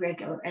a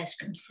regular ice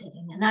cream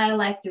setting. And I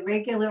like the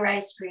regular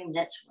ice cream.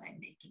 That's why I'm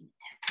making it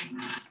that way.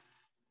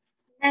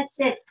 That's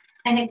it.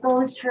 And it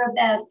goes for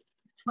about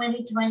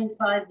 20,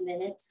 25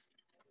 minutes.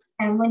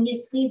 And when you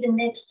see the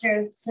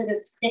mixture sort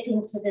of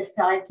sticking to the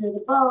sides of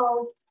the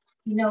bowl,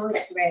 you know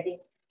it's ready.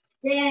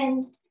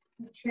 Then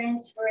you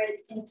transfer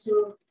it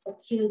into a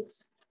cute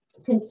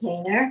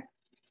container.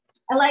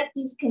 I like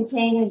these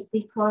containers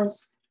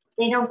because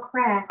they don't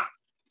crack.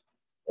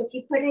 If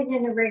you put it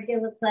in a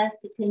regular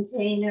plastic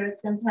container,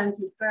 sometimes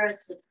it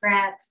bursts, it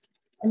cracks,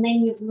 and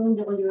then you've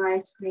ruined all your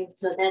ice cream,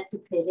 so that's a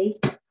pity.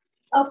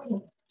 Okay,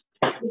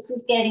 this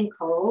is getting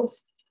cold.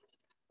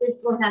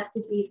 This will have to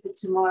be for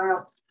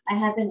tomorrow. I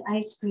have an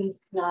ice cream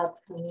snob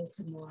coming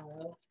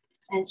tomorrow,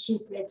 and she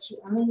said she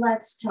only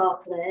likes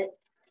chocolate.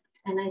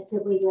 And I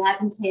said, well, you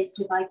haven't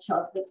tasted my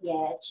chocolate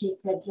yet. She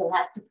said, you'll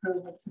have to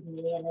prove it to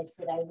me. And I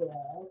said, I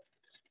will.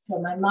 So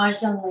my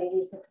Mahjong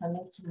ladies are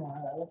coming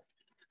tomorrow.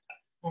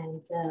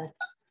 And the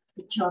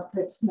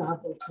chocolate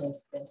snob will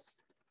taste this.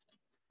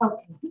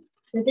 Okay,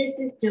 so this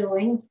is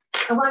doing.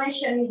 I want to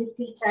show you the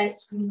peach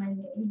ice cream I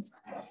made.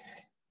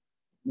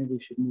 Maybe we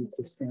should move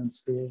this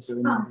downstairs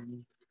or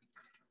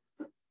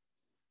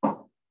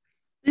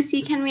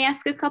Lucy, can we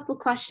ask a couple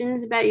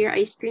questions about your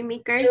ice cream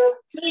maker?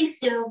 Please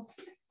do.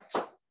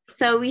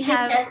 So we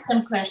have ask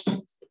some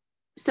questions.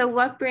 So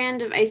what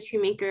brand of ice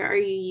cream maker are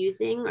you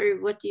using,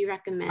 or what do you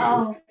recommend?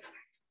 Oh,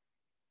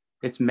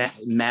 it's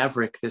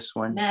Maverick, this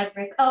one.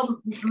 Maverick. Oh,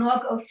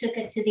 Margot took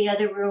it to the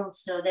other room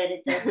so that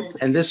it doesn't.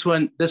 And this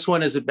one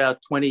is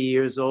about 20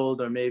 years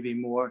old or maybe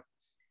more.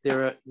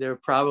 There are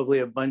probably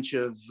a bunch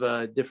of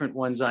different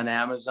ones on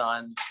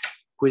Amazon,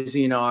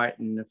 Cuisinart,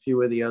 and a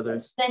few of the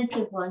others.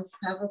 Expensive ones,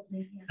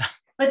 probably. Yeah.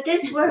 But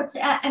this works.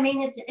 I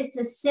mean, it's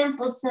a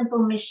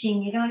simple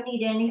machine. You don't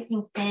need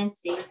anything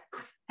fancy.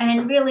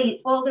 And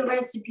really, all the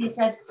recipes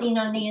I've seen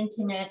on the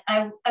internet,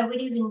 I would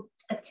even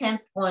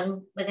attempt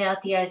one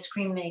without the ice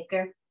cream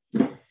maker.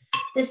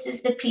 This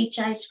is the peach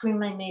ice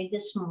cream I made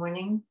this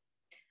morning.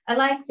 I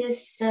like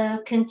this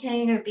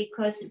container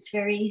because it's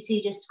very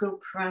easy to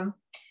scoop from.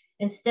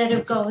 Instead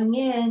of going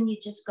in, you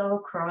just go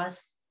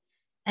across.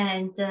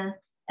 And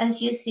as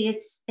you see,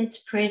 it's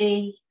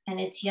pretty and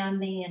it's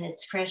yummy and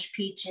it's fresh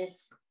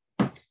peaches.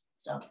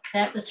 So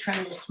that was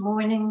from this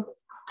morning.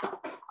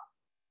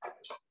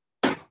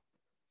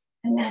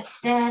 And that's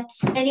that.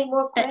 Any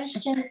more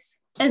questions?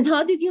 And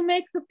how did you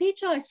make the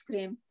peach ice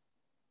cream?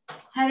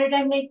 How did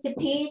I make the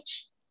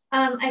peach?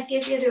 I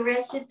give you the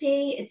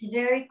recipe. It's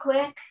very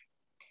quick.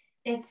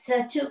 It's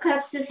 2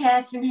 cups of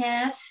half and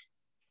half,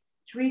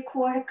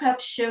 3/4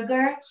 cup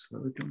sugar,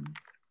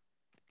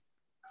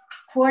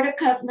 1/4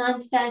 cup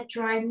non-fat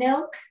dry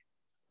milk,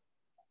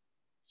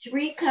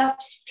 3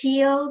 cups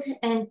peeled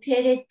and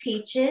pitted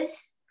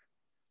peaches,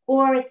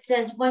 or it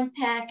says 1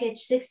 package,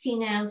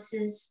 16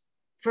 ounces,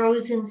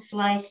 frozen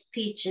sliced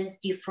peaches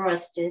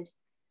defrosted.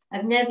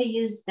 I've never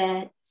used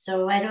that,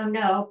 so I don't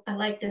know. I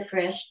like the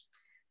fresh.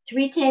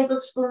 3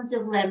 tablespoons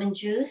of lemon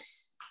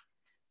juice,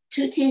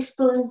 2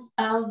 teaspoons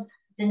of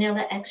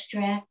vanilla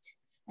extract,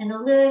 and a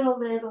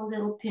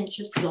little pinch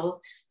of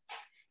salt.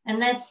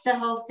 And that's the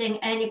whole thing.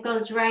 And it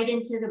goes right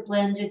into the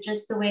blender,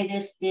 just the way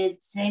this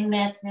did. Same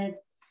method.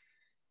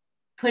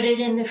 Put it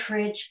in the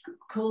fridge,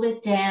 cool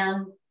it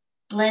down,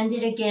 blend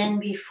it again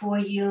before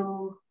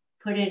you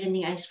put it in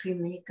the ice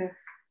cream maker.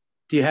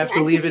 Do you have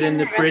to leave it in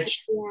the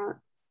fridge?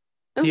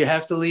 Do you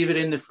have to leave it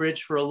in the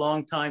fridge for a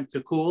long time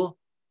to cool?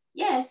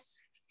 Yes.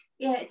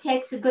 Yeah, it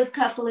takes a good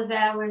couple of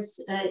hours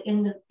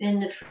in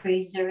the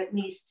freezer at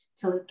least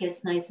till it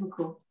gets nice and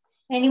cool.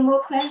 Any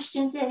more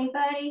questions,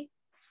 anybody?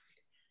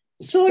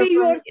 Sorry,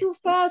 you're too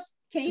fast.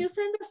 Can you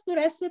send us the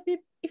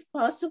recipe if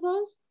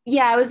possible?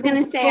 Yeah, I was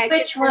gonna say.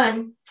 Which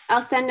one?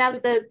 I'll send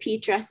out the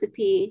peach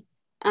recipe.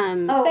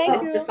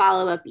 Thank you. The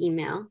follow-up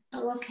email.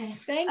 Oh, okay.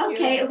 Thank you.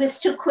 Okay, it was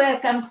too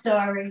quick. I'm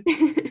sorry.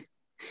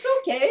 It's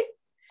okay.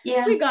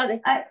 Yeah, we got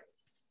it.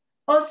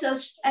 Also,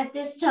 at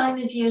this time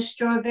of year,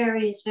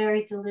 strawberry is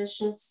very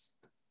delicious.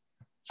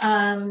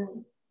 I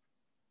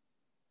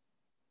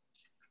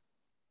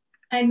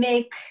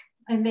make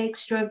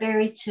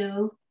strawberry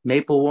too.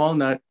 Maple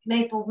walnut.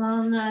 Maple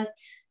walnut.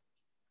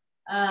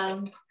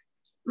 One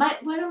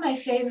of my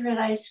favorite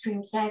ice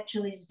creams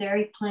actually is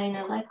very plain.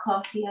 I like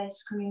coffee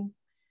ice cream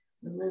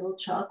with a little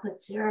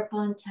chocolate syrup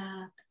on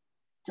top.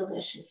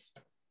 Delicious.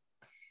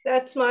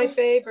 That's my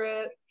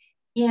favorite.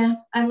 Yeah,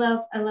 I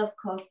love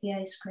coffee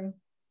ice cream.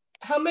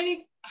 How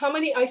many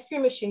ice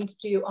cream machines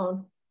do you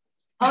own?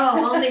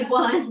 Oh, only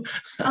one.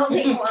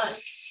 Only one.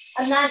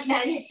 I'm not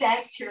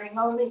manufacturing,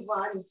 only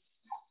one.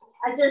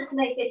 I just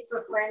make it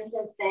for friends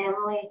and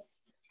family.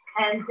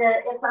 And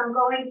if I'm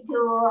going to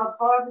a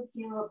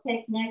barbecue or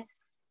picnic,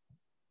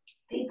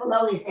 people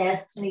always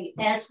ask me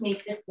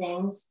for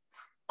things.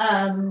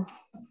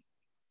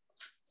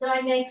 So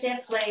I make their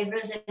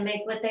flavors. I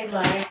make what they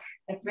like.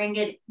 I bring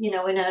it, you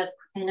know, in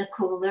a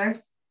cooler.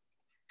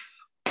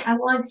 I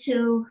want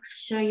to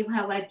show you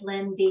how I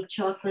blend the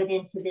chocolate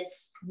into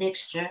this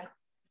mixture.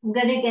 I'm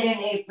gonna get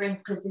an apron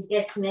because it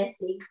gets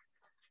messy.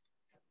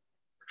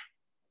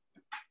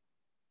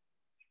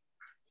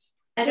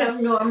 I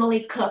don't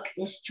normally cook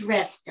this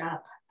dressed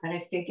up, but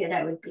I figured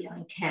I would be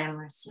on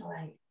camera, so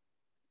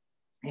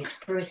I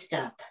spruced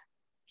up.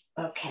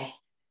 Okay,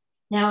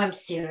 now I'm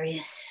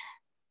serious.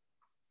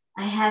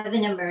 I have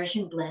an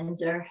immersion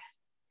blender,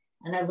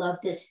 and I love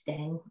this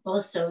thing.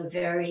 Also a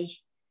very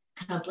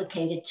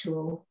complicated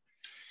tool.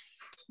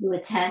 You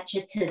attach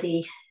it to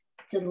the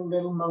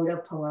little motor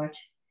part.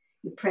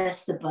 You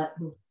press the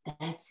button.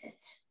 That's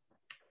it.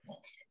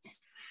 That's it.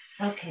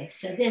 Okay,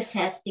 so this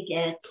has to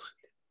get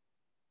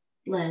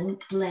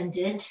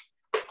blended.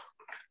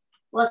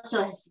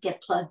 Also has to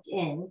get plugged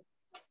in.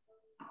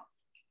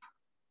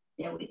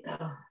 There we go.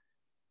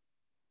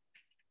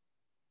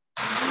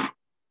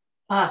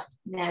 Ah,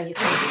 now you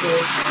can see.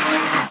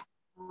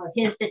 Oh,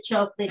 here's the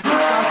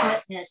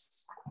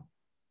chocolateness.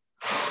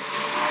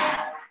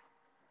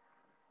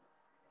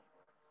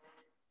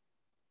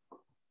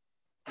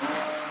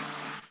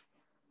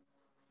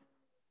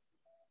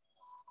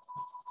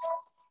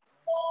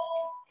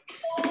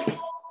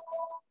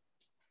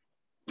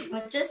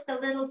 But just a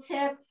little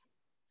tip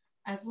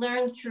I've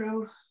learned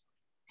through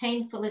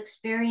painful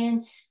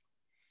experience.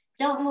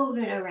 Don't move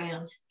it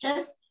around.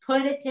 Just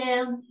put it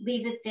down,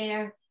 leave it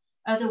there.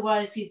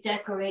 Otherwise, you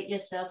decorate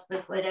yourself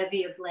with whatever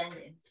you're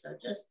blending. So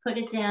just put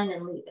it down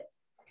and leave it.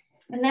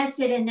 And that's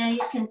it. And now you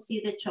can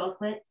see the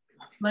chocolate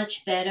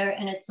much better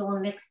and it's all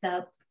mixed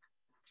up.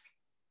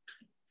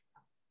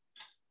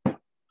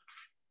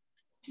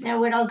 Now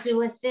what I'll do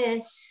with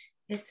this,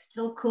 it's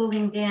still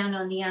cooling down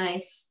on the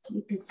ice.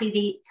 You can see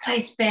the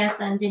ice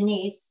bath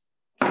underneath.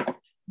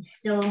 It's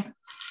still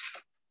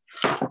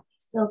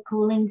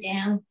cooling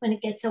down. When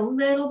it gets a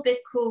little bit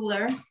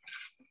cooler,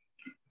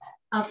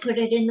 I'll put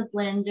it in the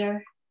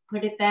blender,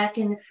 put it back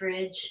in the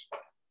fridge.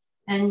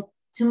 And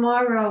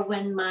tomorrow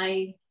when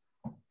my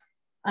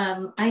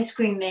ice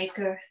cream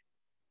maker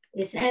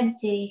is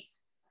empty,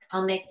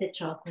 I'll make the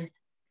chocolate.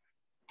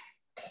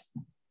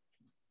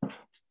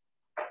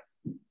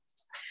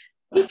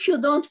 If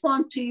you don't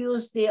want to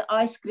use the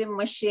ice cream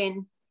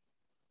machine,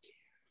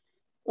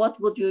 what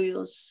would you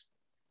use?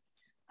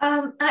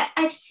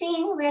 I've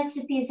seen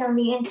recipes on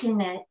the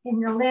internet in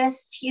the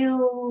last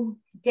few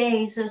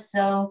days or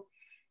so,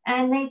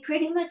 and they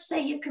pretty much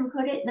say you can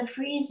put it in the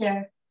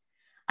freezer.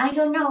 I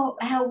don't know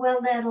how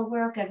well that'll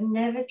work. I've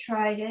never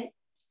tried it.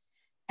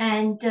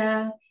 And,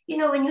 you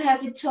know, when you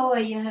have a toy,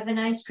 you have an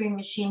ice cream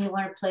machine, you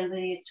want to play with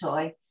your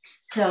toy.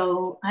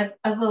 So I've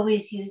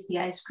always used the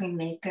ice cream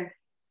maker.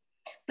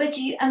 But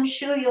I'm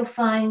sure you'll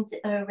find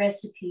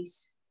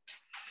recipes.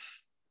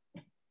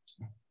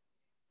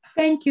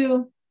 Thank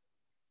you.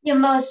 You're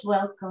most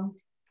welcome.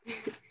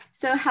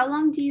 So how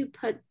long do you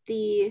put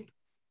the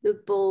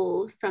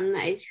bowl from the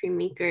ice cream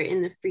maker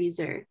in the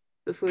freezer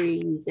before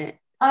you use it?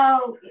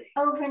 Oh,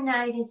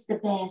 overnight is the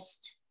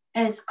best.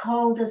 As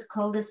cold as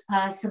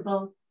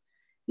possible,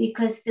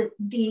 because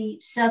the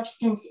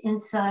substance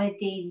inside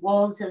the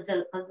walls of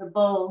the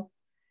bowl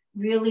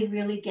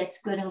really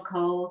gets good and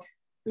cold.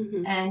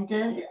 Mm-hmm.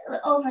 And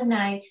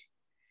overnight.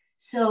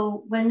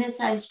 So when this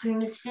ice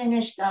cream is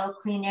finished, I'll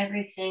clean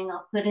everything.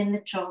 I'll put in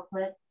the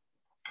chocolate.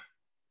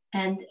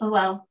 And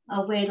well,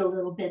 I'll wait a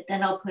little bit,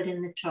 then I'll put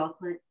in the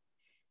chocolate.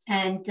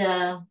 And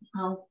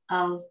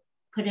I'll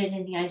put it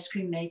in the ice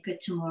cream maker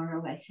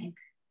tomorrow, I think.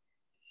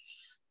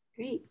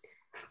 Great.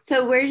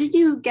 So where did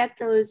you get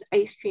those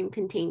ice cream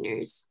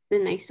containers, the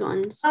nice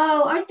ones?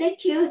 Oh, aren't they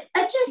cute?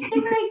 Just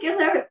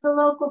the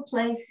local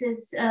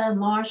places,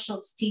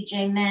 Marshall's,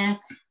 TJ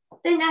Maxx.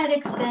 They're not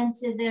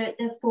expensive. They're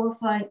 $4 or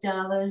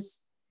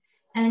 $5.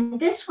 And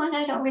this one,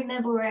 I don't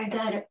remember where I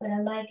got it, but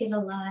I like it a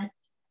lot.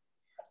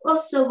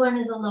 Also, one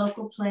of the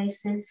local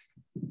places.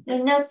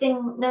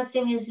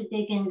 Nothing is a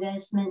big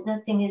investment.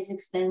 Nothing is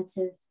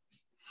expensive.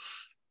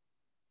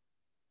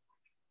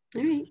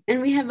 All right.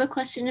 And we have a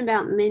question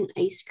about mint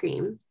ice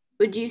cream.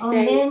 Would you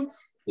say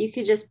you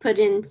could just put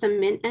in some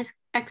mint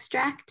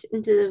extract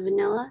into the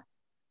vanilla?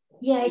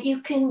 Yeah,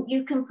 you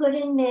can put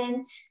in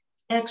mint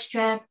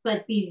extract,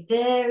 but be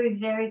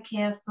very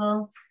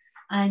careful.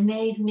 I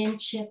made mint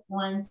chip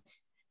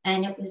once,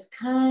 and it was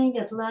kind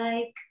of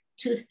like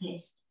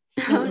toothpaste.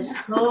 It was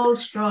so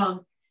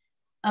strong.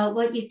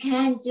 What you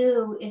can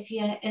do if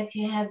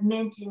you have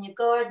mint in your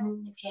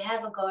garden, if you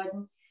have a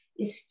garden,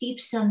 is steep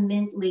some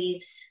mint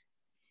leaves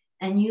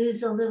and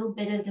use a little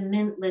bit of the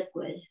mint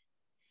liquid.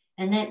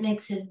 And that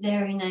makes a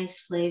very nice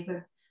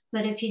flavor.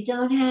 But if you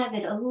don't have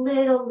it, a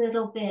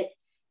little bit,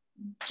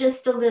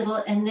 just a little.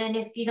 And then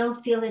if you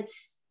don't feel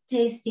it's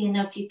tasty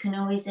enough, you can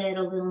always add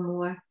a little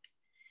more.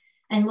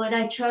 And what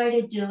I try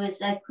to do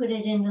is I put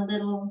it in a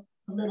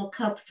little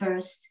cup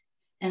first,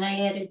 and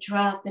I add a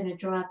drop and a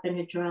drop and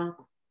a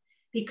drop.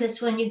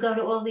 Because when you go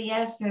to all the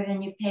effort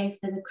and you pay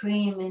for the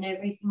cream and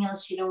everything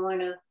else, you don't want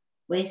to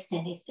waste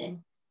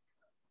anything.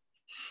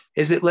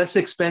 Is it less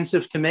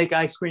expensive to make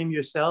ice cream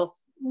yourself?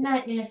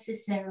 Not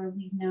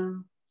necessarily,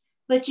 no.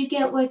 But you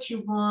get what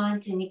you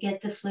want and you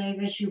get the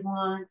flavors you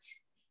want.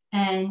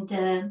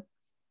 And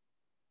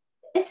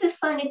it's a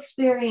fun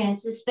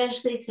experience,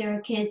 especially if there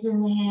are kids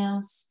in the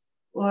house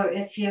or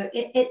if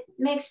it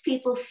makes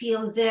people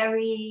feel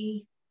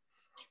very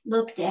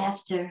looked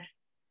after.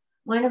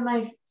 One of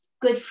my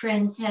good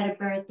friends had a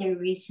birthday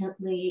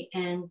recently,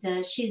 and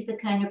she's the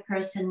kind of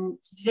person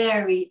it's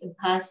very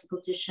impossible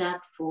to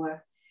shop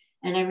for.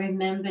 And I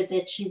remember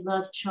that she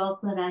loved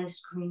chocolate ice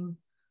cream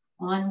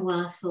on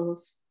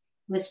waffles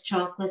with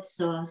chocolate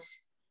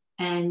sauce.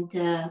 And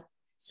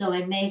so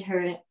I made her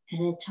an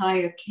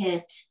entire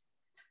kit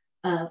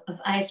of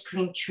ice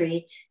cream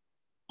treat,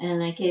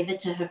 and I gave it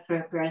to her for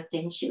her birthday,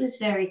 and she was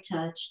very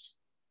touched.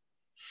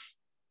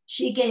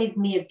 She gave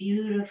me a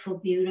beautiful,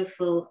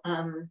 beautiful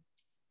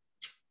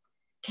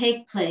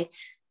cake plate.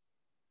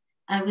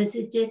 I was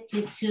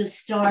addicted to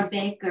Star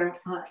Baker,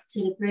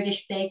 to the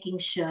British baking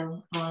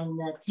show on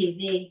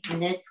TV,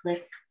 on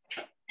Netflix.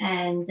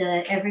 And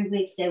every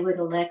week they would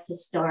elect a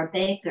Star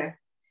Baker.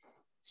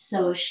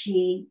 So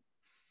she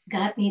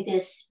got me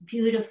this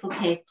beautiful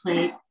cake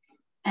plate,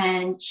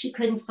 and she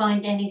couldn't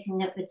find anything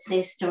that would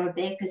say Star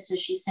Baker. So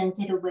she sent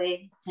it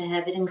away to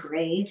have it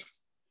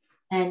engraved.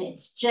 And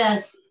it's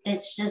just,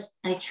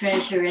 I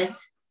treasure it.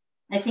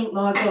 I think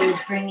Margot is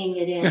bringing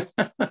it in.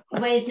 It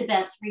weighs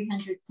about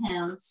 300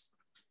 pounds.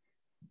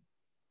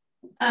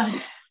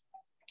 Oh,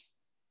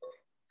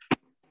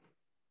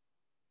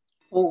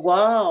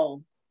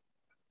 wow.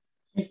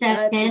 Is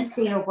that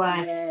fancy or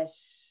what?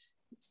 Yes.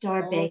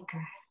 Star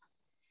Baker.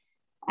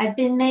 I've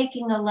been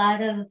making a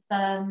lot of,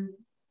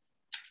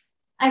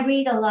 I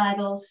read a lot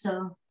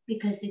also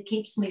because it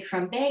keeps me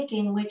from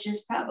baking, which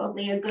is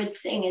probably a good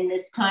thing in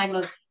this time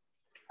of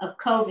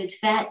COVID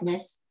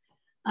fatness.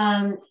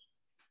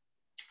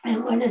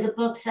 And one of the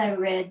books I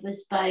read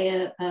was by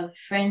a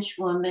French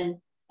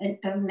woman, an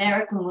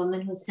American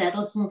woman who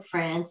settles in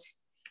France.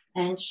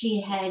 And she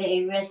had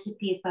a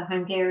recipe for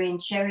Hungarian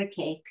cherry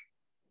cake.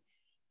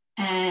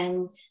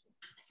 And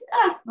I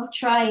said, I'll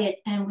try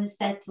it. And was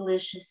that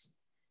delicious?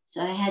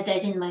 So I had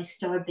that in my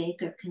Star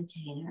Baker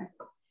container.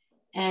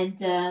 And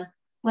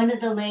one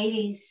of the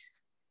ladies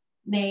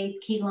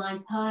made key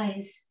lime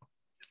pies.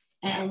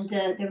 And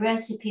the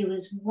recipe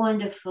was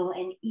wonderful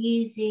and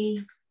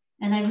easy.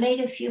 And I made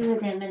a few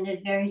of them, and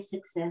they're very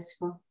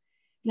successful.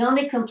 The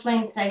only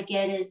complaints I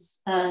get is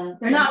they're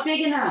not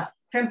big enough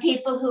from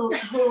people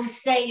who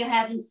say you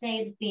haven't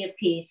saved me a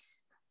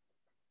piece.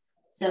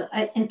 So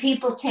and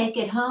people take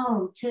it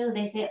home too.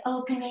 They say,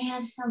 "Oh, can I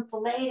have some for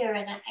later?"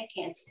 And I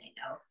can't say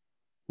no.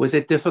 Was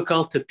it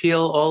difficult to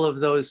peel all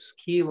of those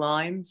key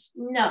limes?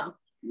 No,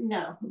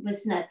 it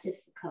was not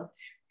difficult.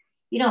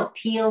 You don't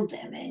peel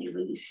them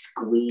anyway. You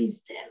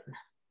squeeze them.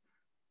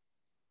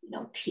 You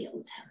don't peel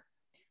them.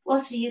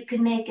 Also, you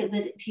can make it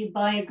with, if you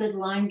buy a good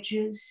lime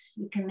juice,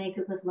 you can make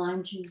it with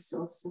lime juice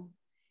also.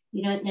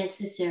 You don't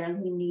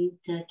necessarily need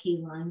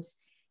key limes.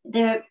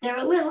 They're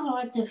a little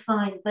hard to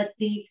find, but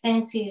the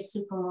fancier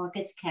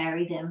supermarkets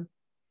carry them.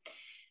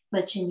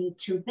 But you need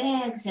 2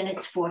 bags, and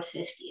it's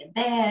 $4.50 a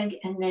bag,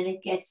 and then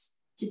it gets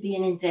to be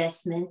an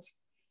investment.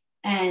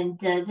 And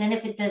then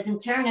if it doesn't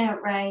turn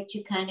out right,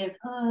 you kind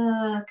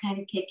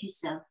of kick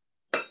yourself.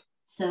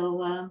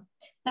 So,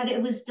 but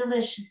it was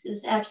delicious. It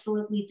was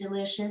absolutely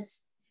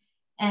delicious.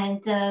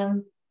 And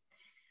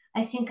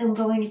I think I'm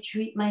going to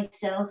treat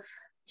myself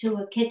to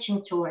a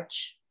kitchen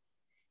torch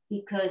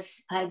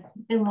because I've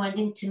been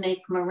wanting to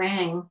make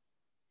meringue,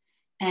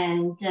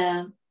 and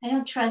I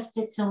don't trust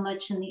it so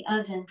much in the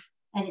oven,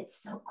 and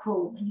it's so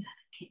cool when you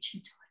have a kitchen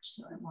torch,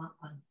 so I want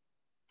one.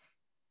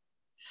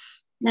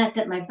 Not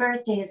that my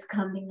birthday is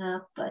coming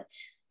up, but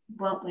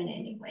want one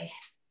anyway.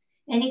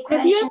 Any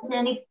questions?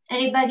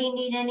 Anybody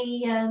need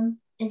any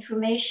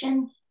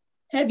information?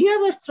 Have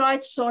you ever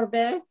tried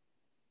sorbet?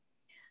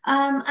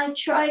 I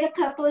tried a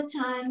couple of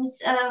times.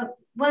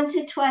 Once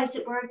or twice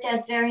it worked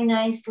out very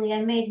nicely.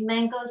 I made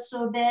mango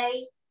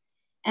sorbet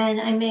and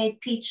I made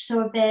peach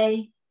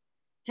sorbet.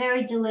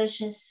 Very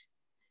delicious.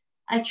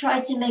 I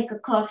tried to make a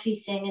coffee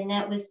thing and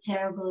that was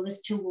terrible. It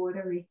was too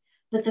watery.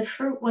 But the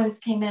fruit ones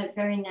came out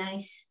very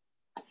nice.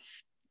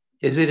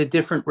 Is it a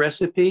different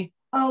recipe?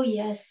 Oh,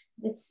 yes.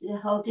 It's a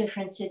whole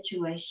different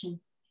situation.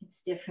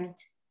 It's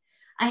different.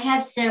 I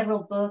have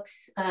several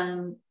books.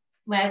 Well,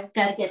 I've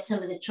got to get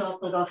some of the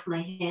chocolate off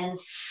my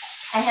hands.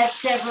 I have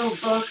several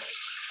books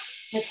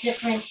with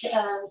different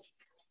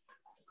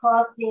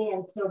coffee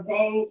and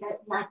sorbet,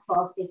 not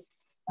coffee,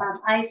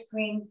 ice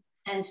cream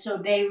and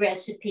sorbet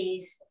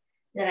recipes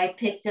that I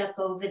picked up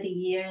over the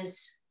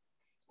years.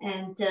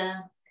 And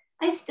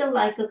I still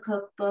like a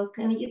cookbook.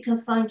 I mean, you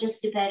can find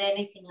just about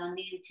anything on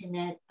the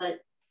internet, but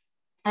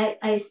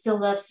I still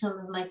love some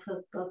of my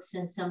cookbooks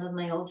and some of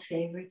my old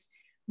favorites.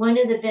 One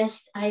of the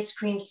best ice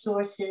cream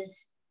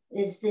sources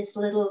is this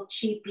little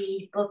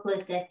cheapy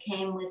booklet that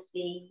came with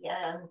the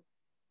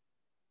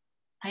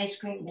ice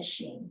cream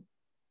machine.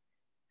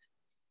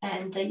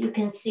 And you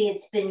can see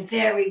it's been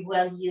very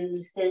well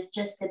used. There's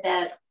just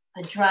about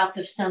a drop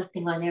of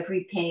something on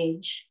every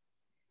page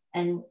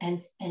and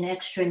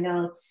extra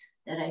notes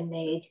that I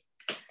made.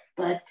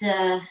 But,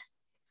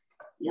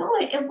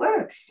 it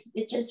works.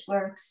 It just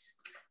works.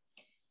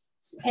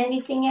 So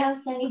anything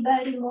else?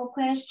 Anybody? More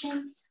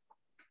questions?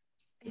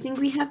 I think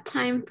we have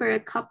time for a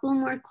couple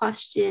more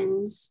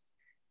questions.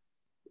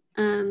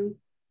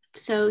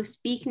 So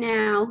speak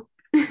now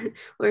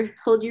or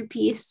hold your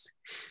peace.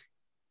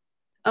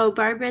 Oh,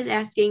 Barbara's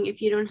asking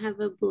if you don't have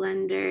a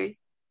blender,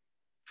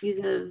 use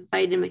a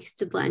Vitamix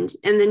to blend,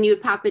 and then you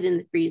would pop it in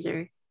the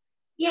freezer.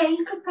 Yeah,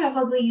 you could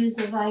probably use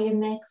a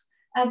Vitamix.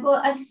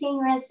 I've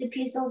seen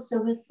recipes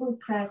also with food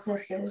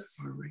processors.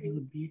 Or a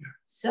regular beater.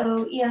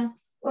 So yeah,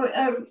 or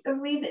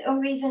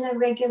even a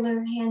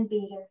regular hand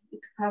beater. You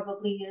could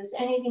probably use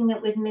anything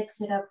that would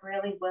mix it up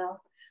really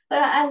well. But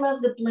I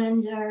love the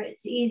blender.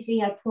 It's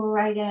easy. I pour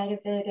right out of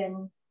it,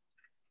 and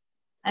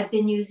I've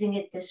been using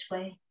it this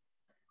way.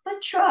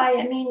 But try.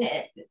 I mean,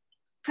 it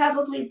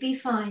probably be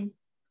fine.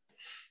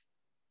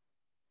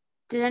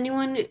 Did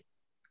anyone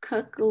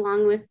cook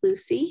along with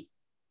Lucy?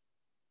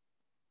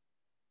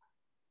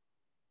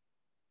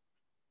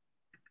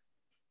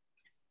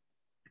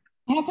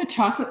 I have the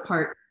chocolate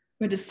part,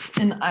 but it's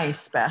in the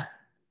ice, Beth.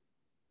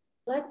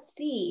 Let's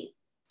see.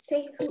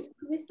 Say who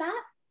is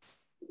that?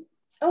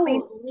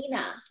 Oh,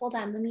 Lena. Hold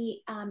on. Let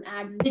me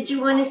add. Did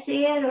you want to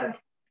see it or?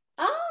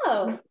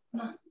 Oh,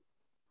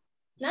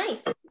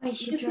 nice.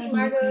 You see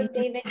Margot,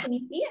 David, can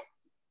you see it?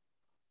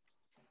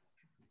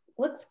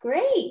 Looks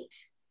great.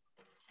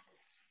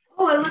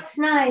 Oh, it looks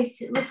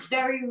nice. It looks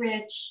very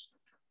rich.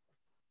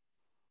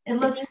 It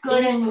looks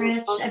good and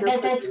rich. I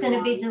bet that's going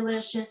to be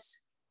delicious.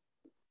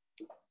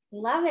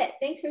 Love it.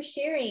 Thanks for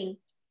sharing.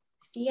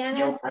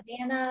 Sienna,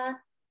 Savannah,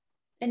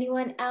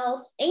 anyone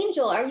else?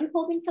 Angel, are you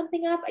holding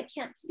something up? I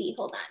can't see.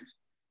 Hold on.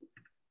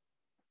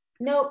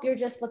 Nope, you're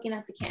just looking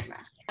at the camera.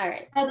 All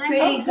right. A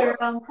pretty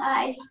girl.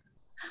 Hi.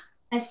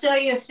 I saw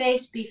your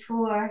face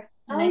before.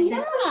 And I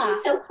said, oh,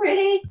 she's so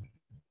pretty.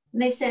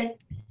 And they said,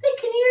 they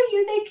can hear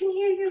you. They can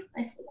hear you.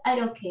 I said, I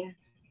don't care.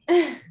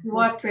 You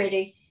are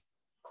pretty.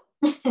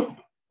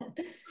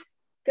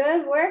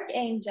 Good work,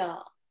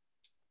 Angel.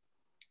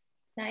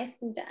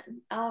 Nice and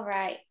done. All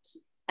right.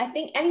 I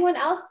think anyone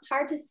else?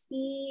 Hard to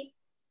see,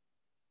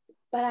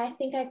 but I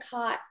think I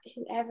caught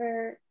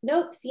whoever.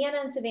 Nope,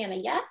 Sienna and Savannah.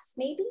 Yes,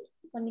 maybe.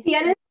 Let me see.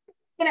 Sienna,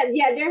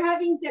 yeah, they're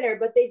having dinner,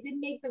 but they did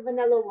make the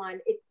vanilla one.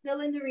 It's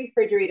still in the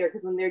refrigerator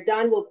because when they're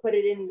done, we'll put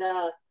it in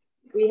the.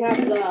 We have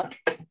the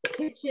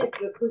kitchen,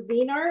 the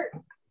cuisine art.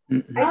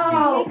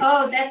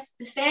 Oh, that's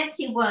the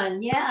fancy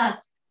one. Yeah.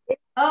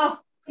 Oh,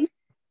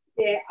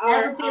 that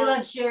would be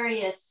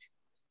luxurious.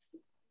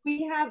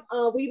 We have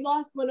we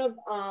lost one of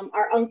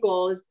our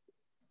uncles,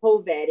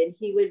 COVID, and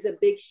he was a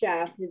big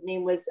chef. His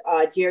name was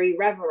Jerry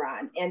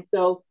Reveron, and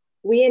so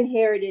we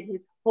inherited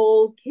his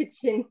whole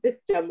kitchen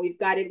system. We've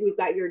got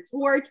your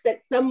torch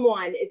that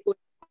someone is going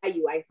to buy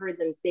you. I heard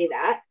them say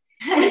that,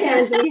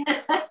 and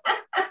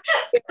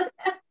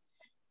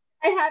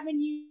I haven't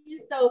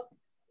used, so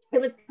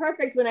it was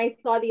perfect when I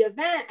saw the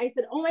event. I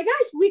said, oh my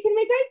gosh, we can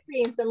make ice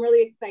cream. So I'm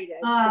really excited.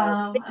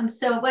 Oh, I'm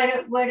so,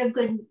 what a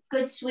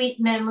good,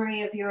 sweet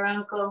memory of your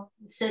uncle.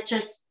 Such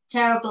a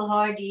terrible,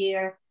 hard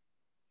year.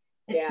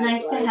 It's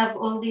nice to have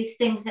all these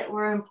things that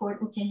were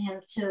important to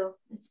him too.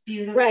 It's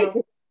beautiful. Right.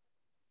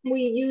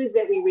 We use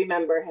it, we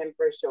remember him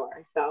for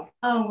sure. So,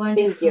 oh,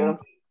 wonderful. Thank you.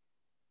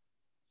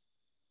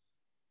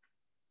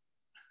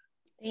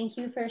 Thank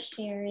you for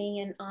sharing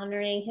and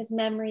honoring his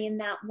memory in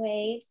that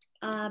way.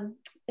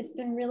 It's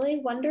been really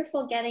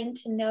wonderful getting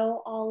to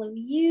know all of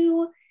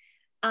you.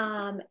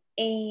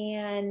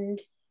 And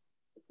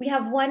we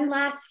have one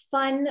last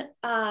fun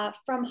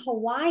from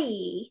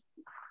Hawaii.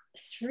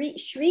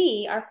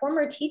 Shri, our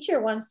former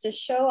teacher, wants to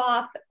show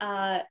off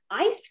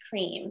ice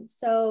cream.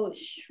 So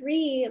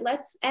Shri,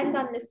 let's end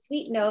on this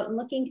sweet note. I'm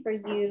looking for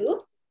you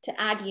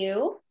to add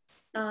you.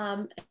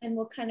 And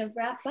we'll kind of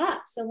wrap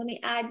up. So let me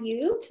add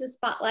you to the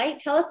spotlight.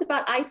 Tell us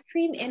about ice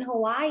cream in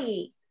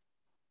Hawaii.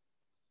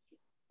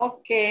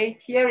 Okay,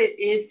 here it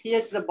is.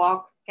 Here's the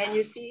box. Can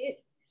you see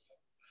it?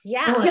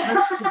 Yeah. Oh,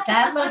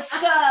 that looks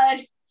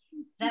good.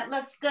 That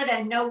looks good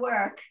and no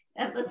work.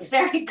 That looks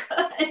very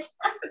good.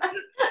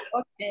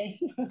 Okay.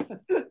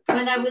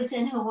 When I was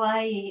in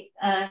Hawaii,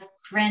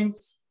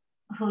 friends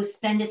who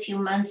spend a few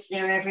months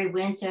there every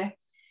winter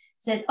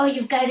said, oh,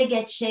 you've got to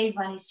get shave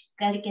ice.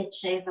 You've got to get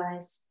shave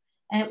ice.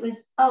 And it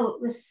was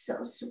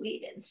so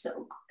sweet and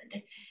so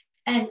good.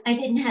 And I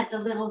didn't have the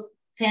little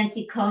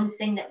fancy cone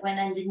thing that went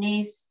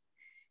underneath.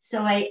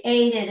 So I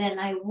ate it and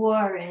I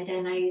wore it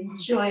and I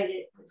enjoyed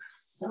it. It was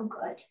just so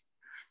good.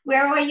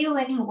 Where are you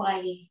in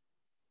Hawaii?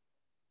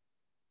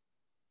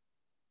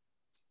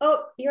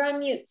 Oh, you're on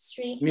mute,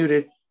 Sri.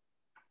 Muted.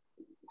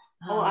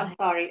 Oh, I'm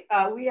sorry.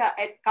 We are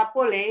at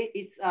Kapolei.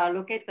 It's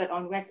located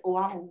on West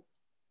Oahu.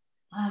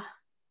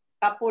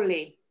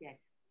 Kapolei, yes.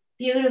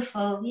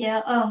 Beautiful.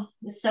 Yeah. Oh,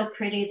 it's so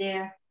pretty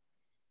there.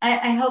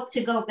 I hope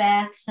to go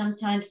back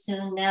sometime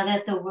soon now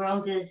that the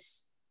world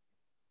is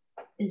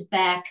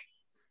back.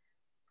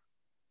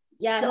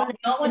 Yes, So I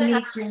don't want to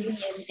have nice to to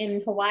meet be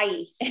in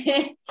Hawaii.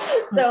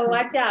 So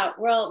watch out.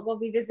 We'll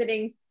be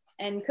visiting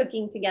and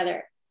cooking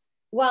together.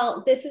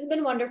 Well, this has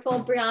been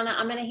wonderful. Brianna,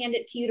 I'm going to hand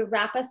it to you to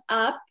wrap us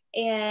up.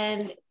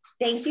 And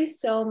thank you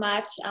so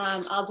much.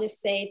 I'll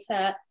just say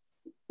to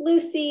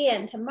Lucy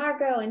and to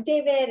Margot and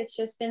David, it's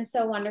just been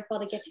so wonderful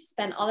to get to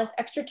spend all this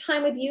extra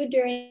time with you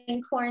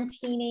during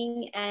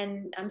quarantining.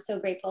 And I'm so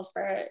grateful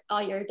for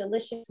all your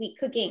delicious sweet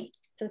cooking.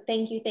 So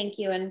thank you, thank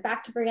you. And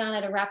back to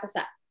Brianna to wrap us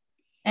up.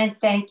 And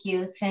thank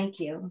you, thank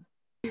you.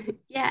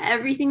 Yeah,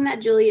 everything that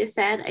Julia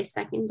said, I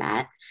second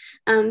that.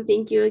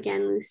 Thank you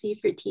again, Lucy,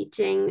 for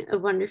teaching a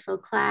wonderful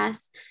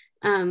class.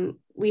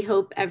 We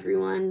hope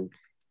everyone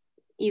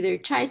either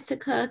tries to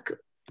cook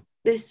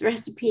this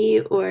recipe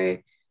or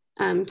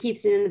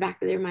keeps it in the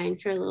back of their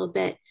mind for a little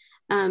bit.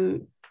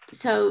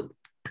 So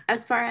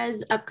as far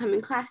as upcoming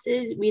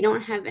classes, we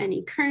don't have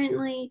any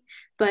currently,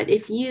 but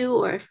if you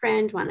or a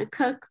friend want to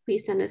cook,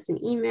 please send us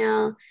an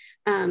email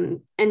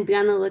and be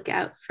on the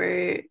lookout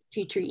for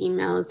future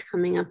emails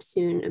coming up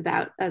soon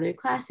about other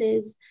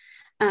classes.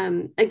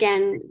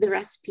 Again, the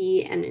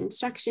recipe and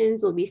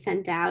instructions will be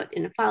sent out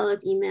in a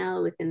follow-up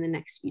email within the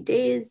next few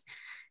days.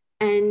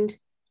 And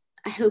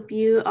I hope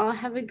you all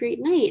have a great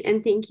night.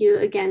 And thank you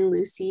again,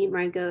 Lucy,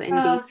 Margot,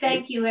 and David.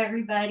 Thank you,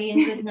 everybody,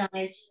 and good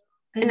night.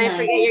 Good and night. I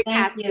forget your Thank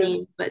cat's you.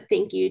 name, but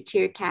thank you to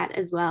your cat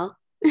as well.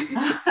 Thank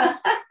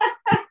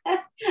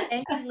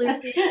you,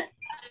 Lucy.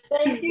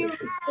 Thank you.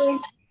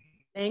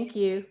 Thank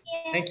you.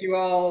 Thank you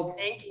all.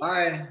 Thank you.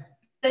 Bye.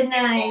 Good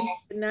night.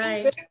 Good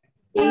night.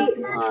 Thank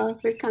you all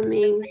for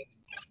coming.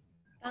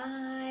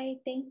 Bye.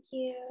 Thank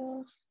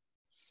you.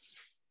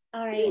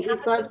 All We'd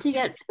right. love to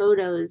get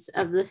photos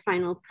of the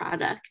final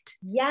product.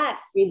 Yes.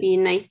 Maybe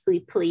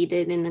nicely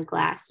plated in a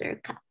glass or a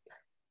cup.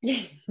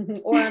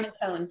 Or on a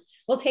cone.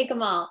 We'll take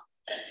them all.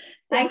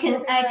 I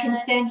can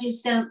send you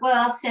some.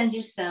 Well, I'll send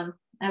you some.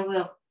 I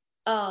will.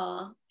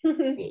 Oh.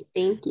 Great,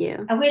 thank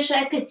you. I wish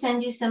I could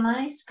send you some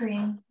ice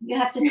cream. You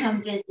have to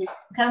come visit.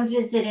 Come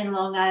visit in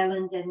Long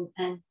Island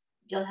and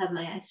you'll have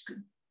my ice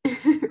cream.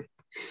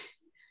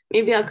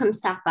 Maybe I'll come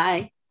stop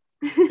by.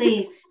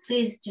 Please,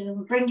 please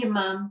do. Bring your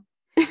mom.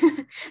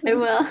 I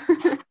will.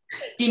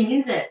 She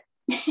needs it.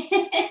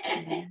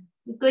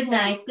 Good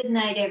night. Good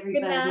night,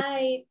 everybody. Good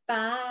night.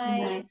 Bye.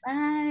 Good night.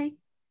 Bye.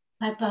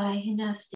 Bye-bye. Enough.